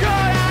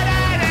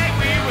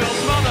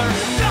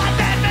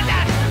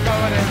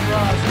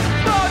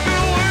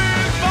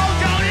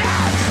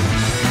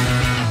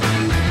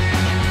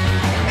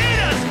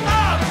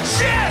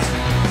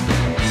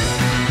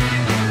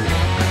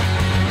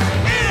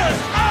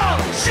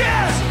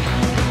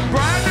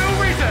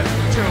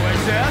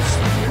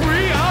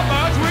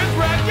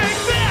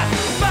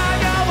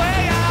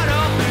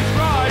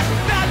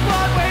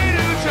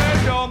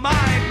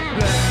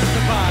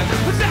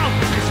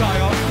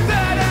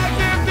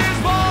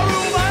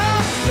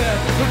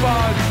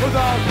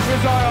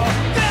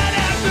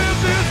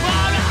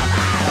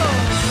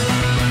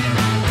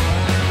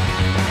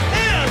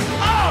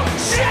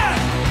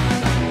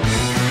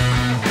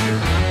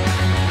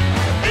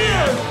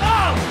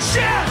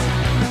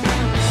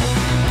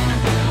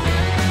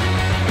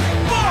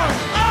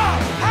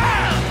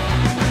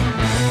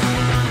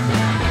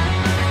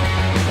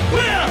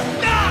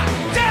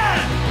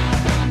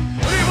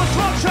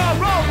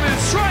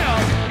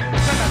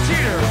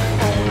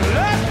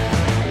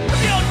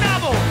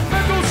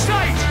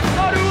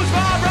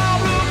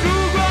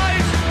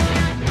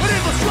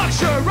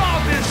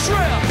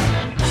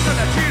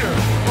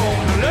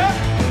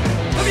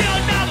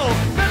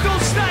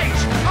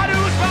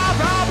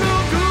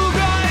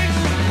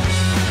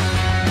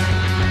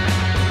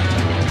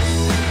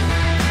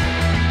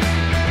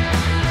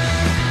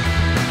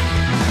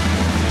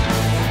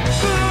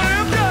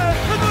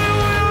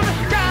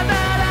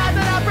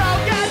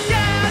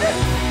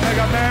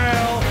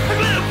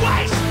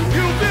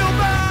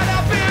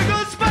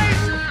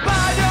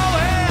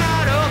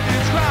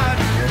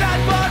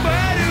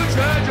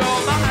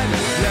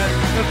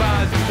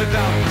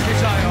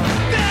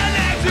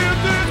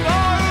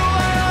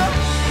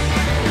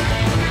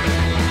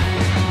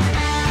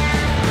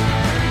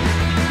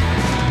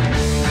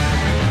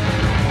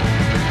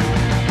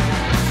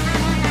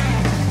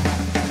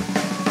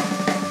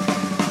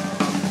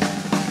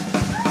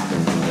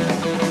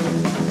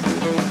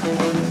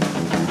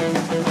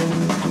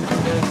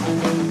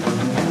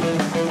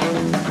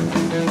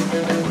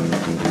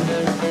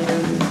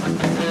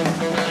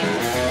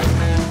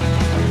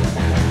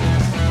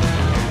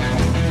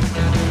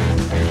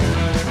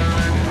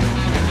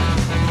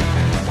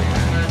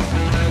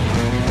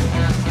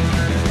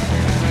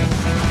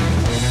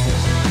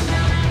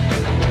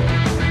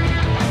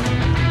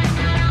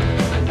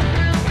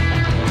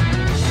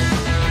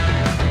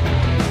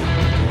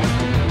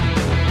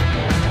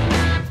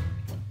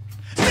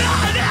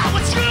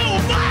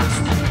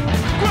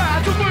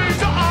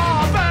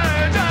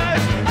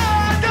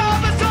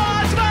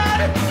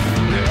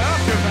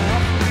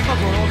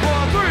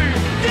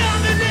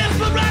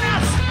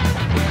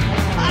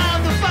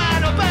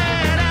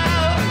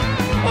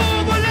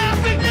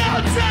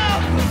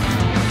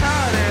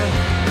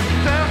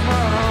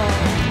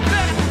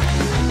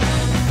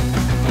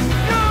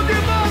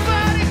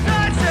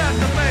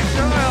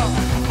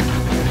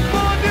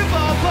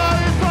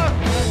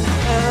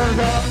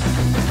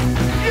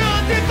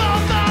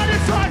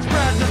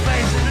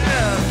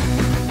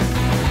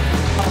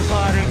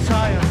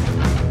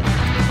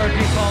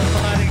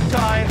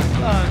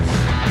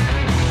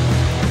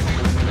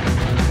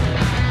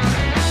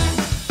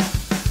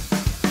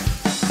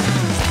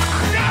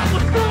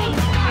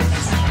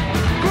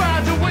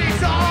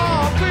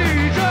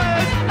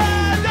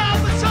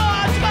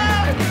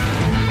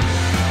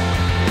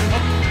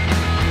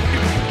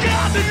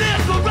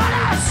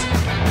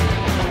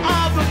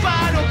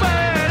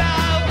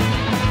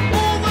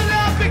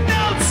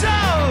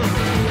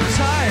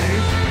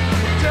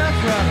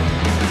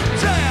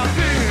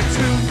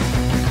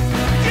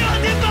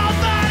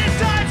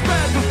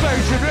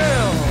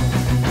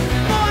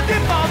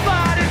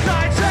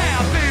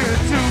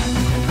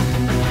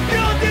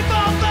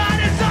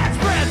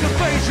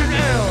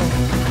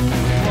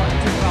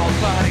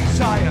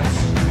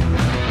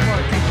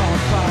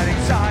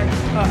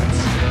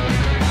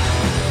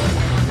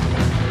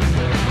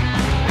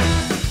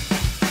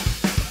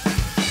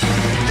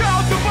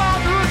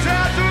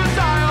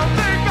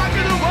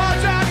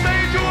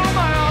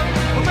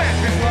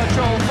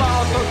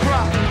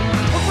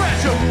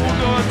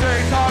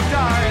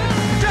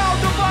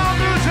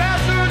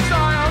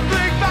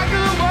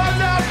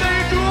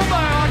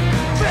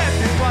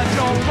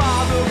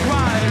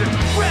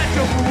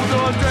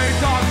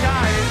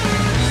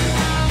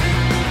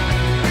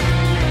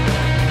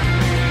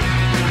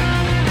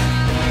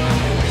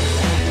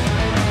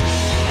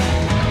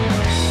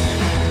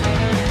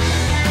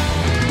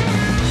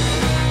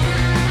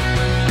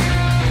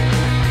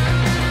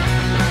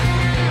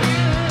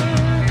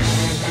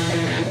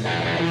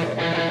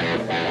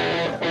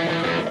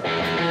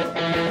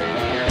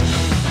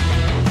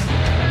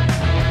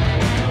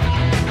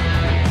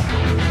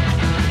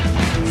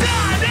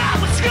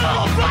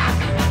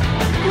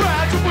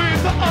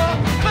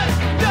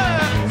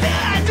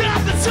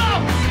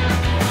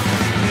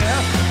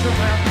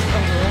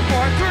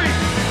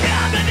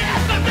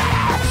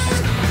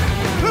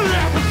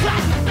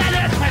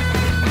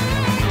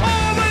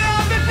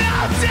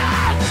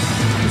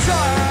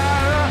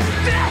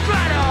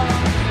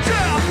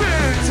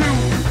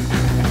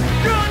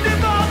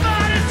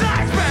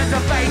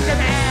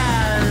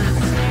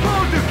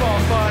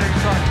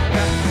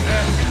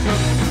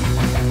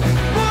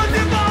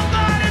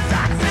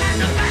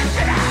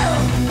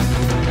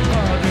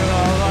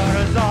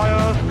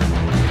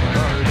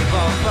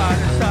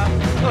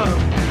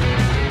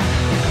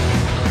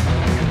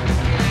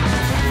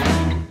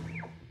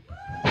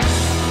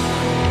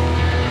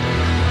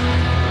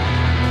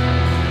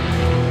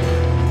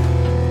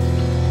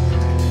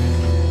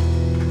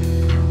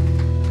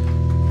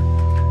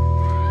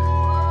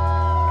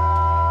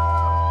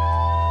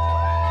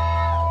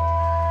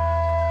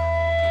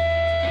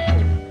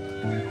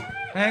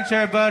Thanks,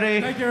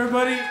 everybody. Thank you,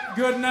 everybody.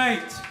 Good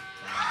night.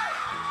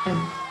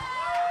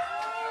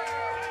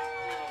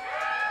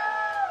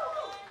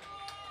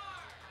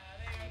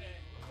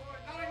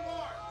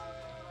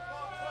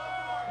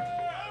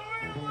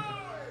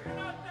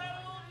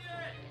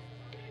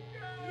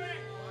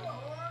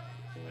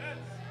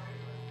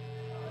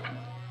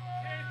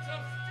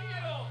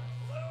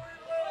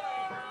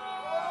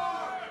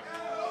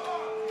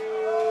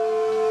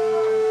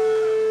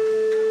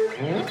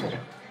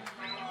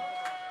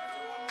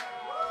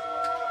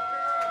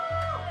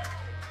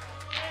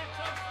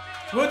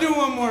 We'll do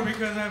one more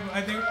because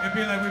I think it'd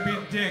be like we'd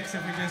be dicks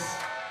if we just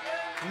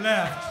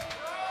left.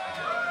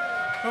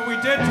 But we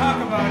did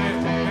talk about it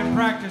in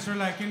practice. We're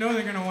like, you know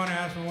they're gonna want to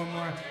ask for one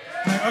more.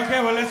 Like,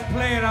 okay, well let's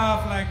play it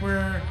off like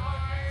we're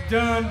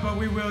done, but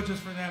we will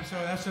just for them. So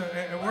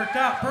it worked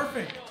out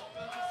perfect.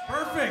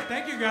 Perfect.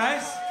 Thank you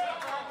guys.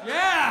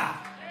 Yeah.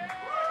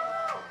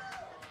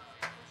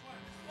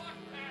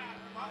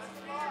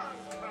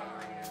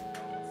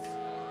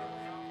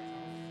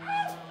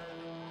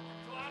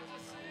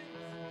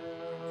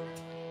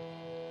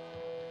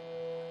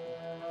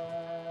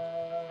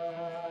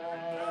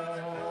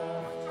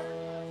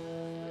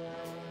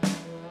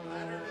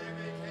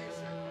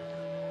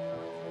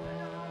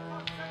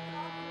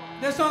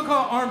 This song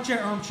called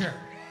Armchair, Armchair.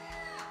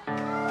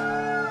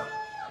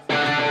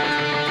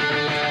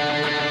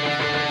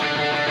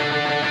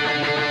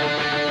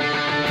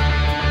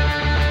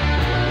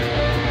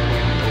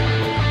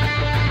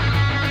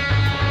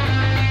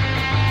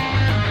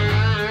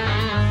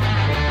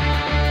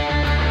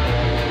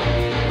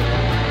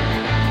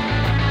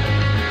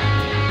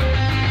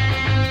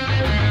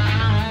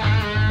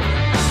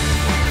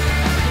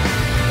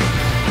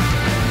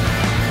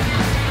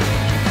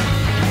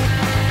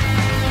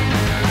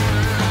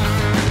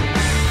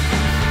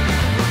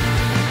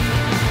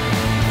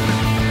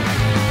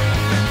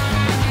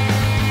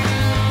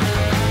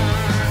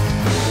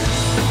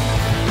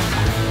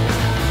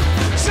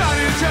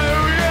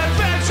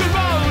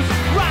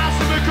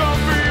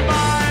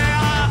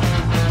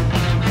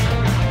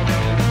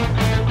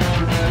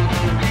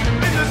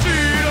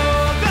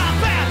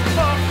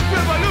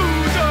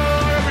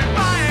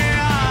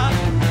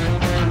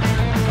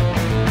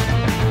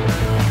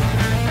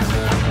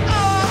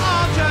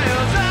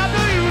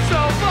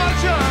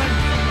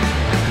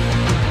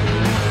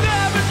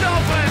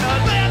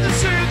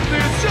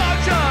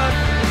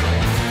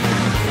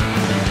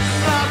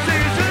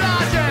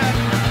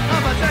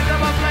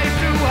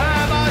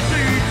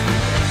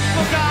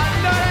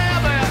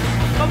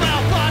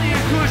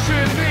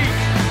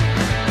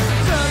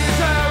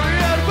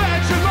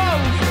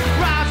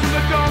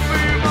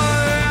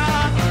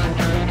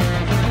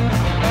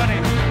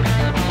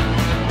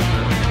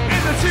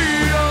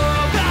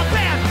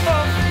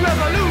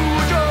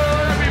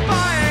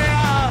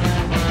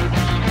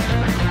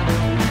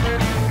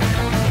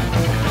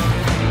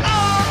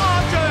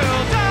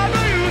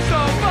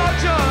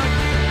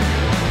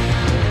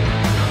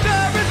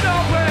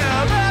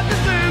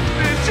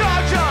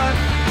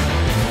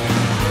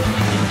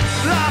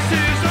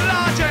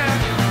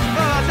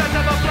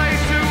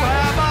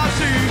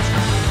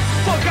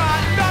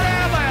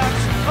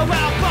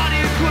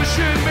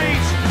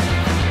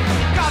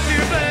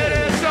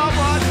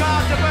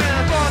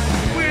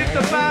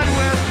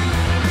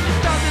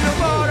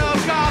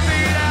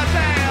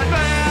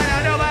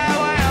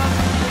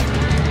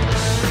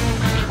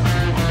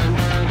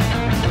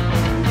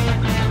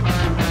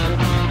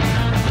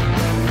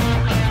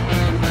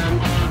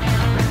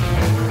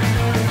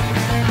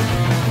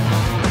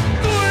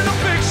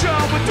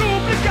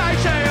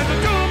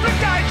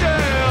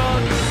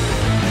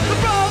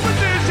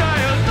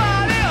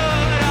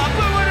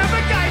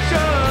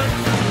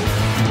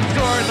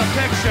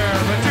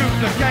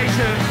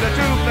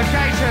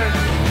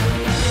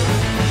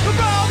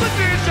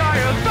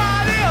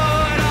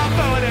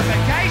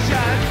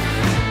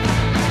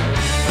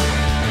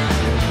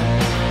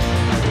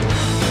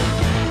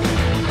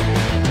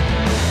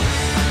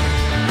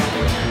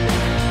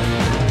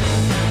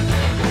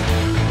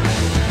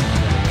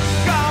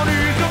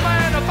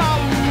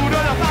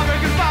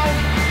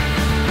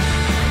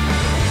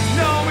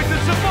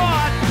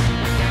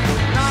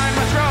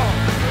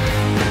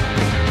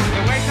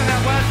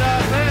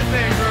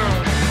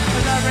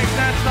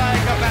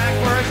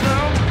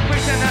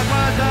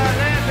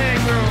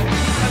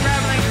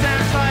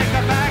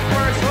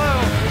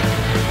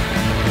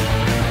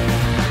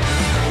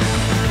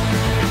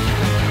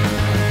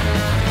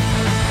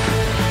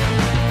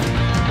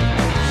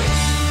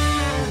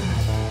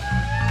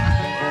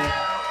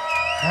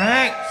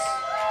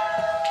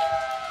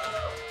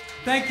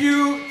 Thank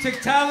you,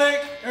 Tintle.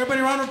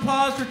 Everybody, round of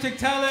applause for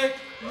Tintle,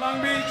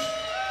 Long Beach.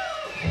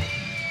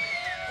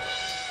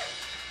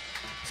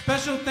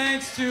 Special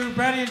thanks to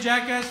Brady and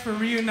Jackass for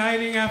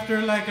reuniting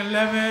after like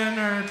 11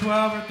 or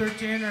 12 or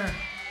 13 or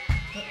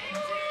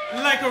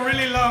like a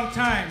really long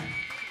time.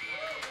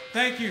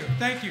 Thank you,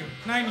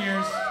 9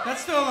 years.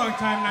 That's still a long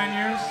time, 9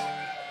 years.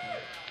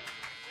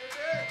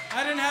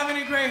 I didn't have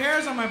any gray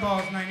hairs on my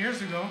balls 9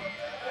 years ago.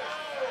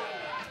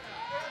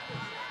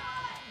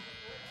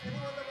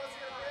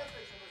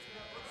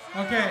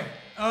 Okay.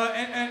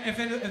 And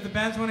if the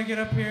bands want to get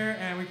up here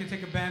and we can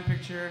take a band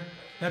picture,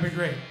 that'd be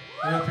great.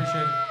 Really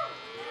appreciate it.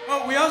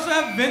 Oh, we also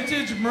have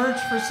vintage merch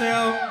for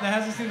sale that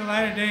hasn't seen the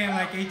light of day in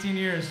like 18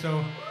 years,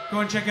 so go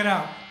and check it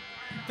out.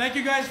 Thank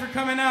you guys for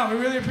coming out. We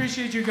really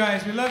appreciate you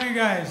guys. We love you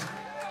guys.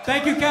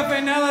 Thank you,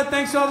 Cafe NELA.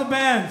 Thanks to all the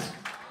bands.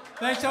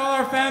 Thanks to all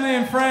our family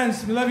and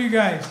friends. We love you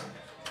guys.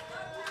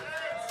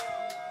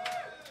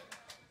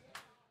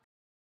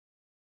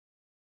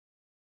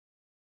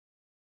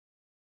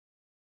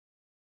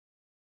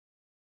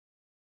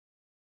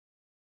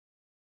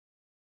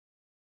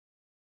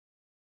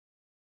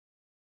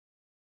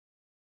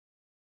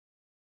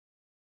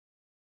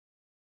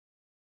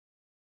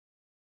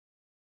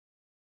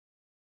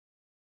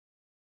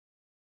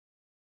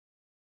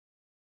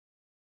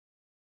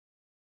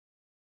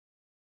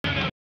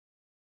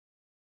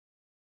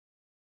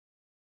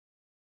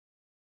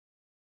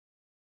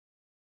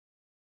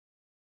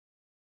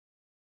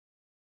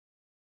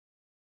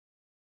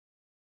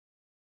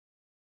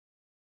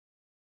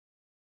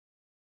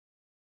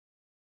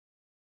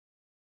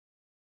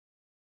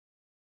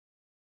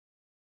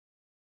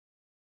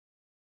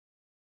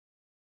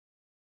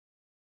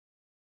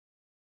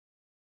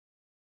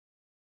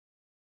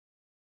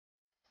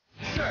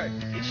 Start,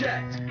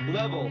 eject,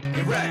 level,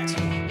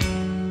 erect.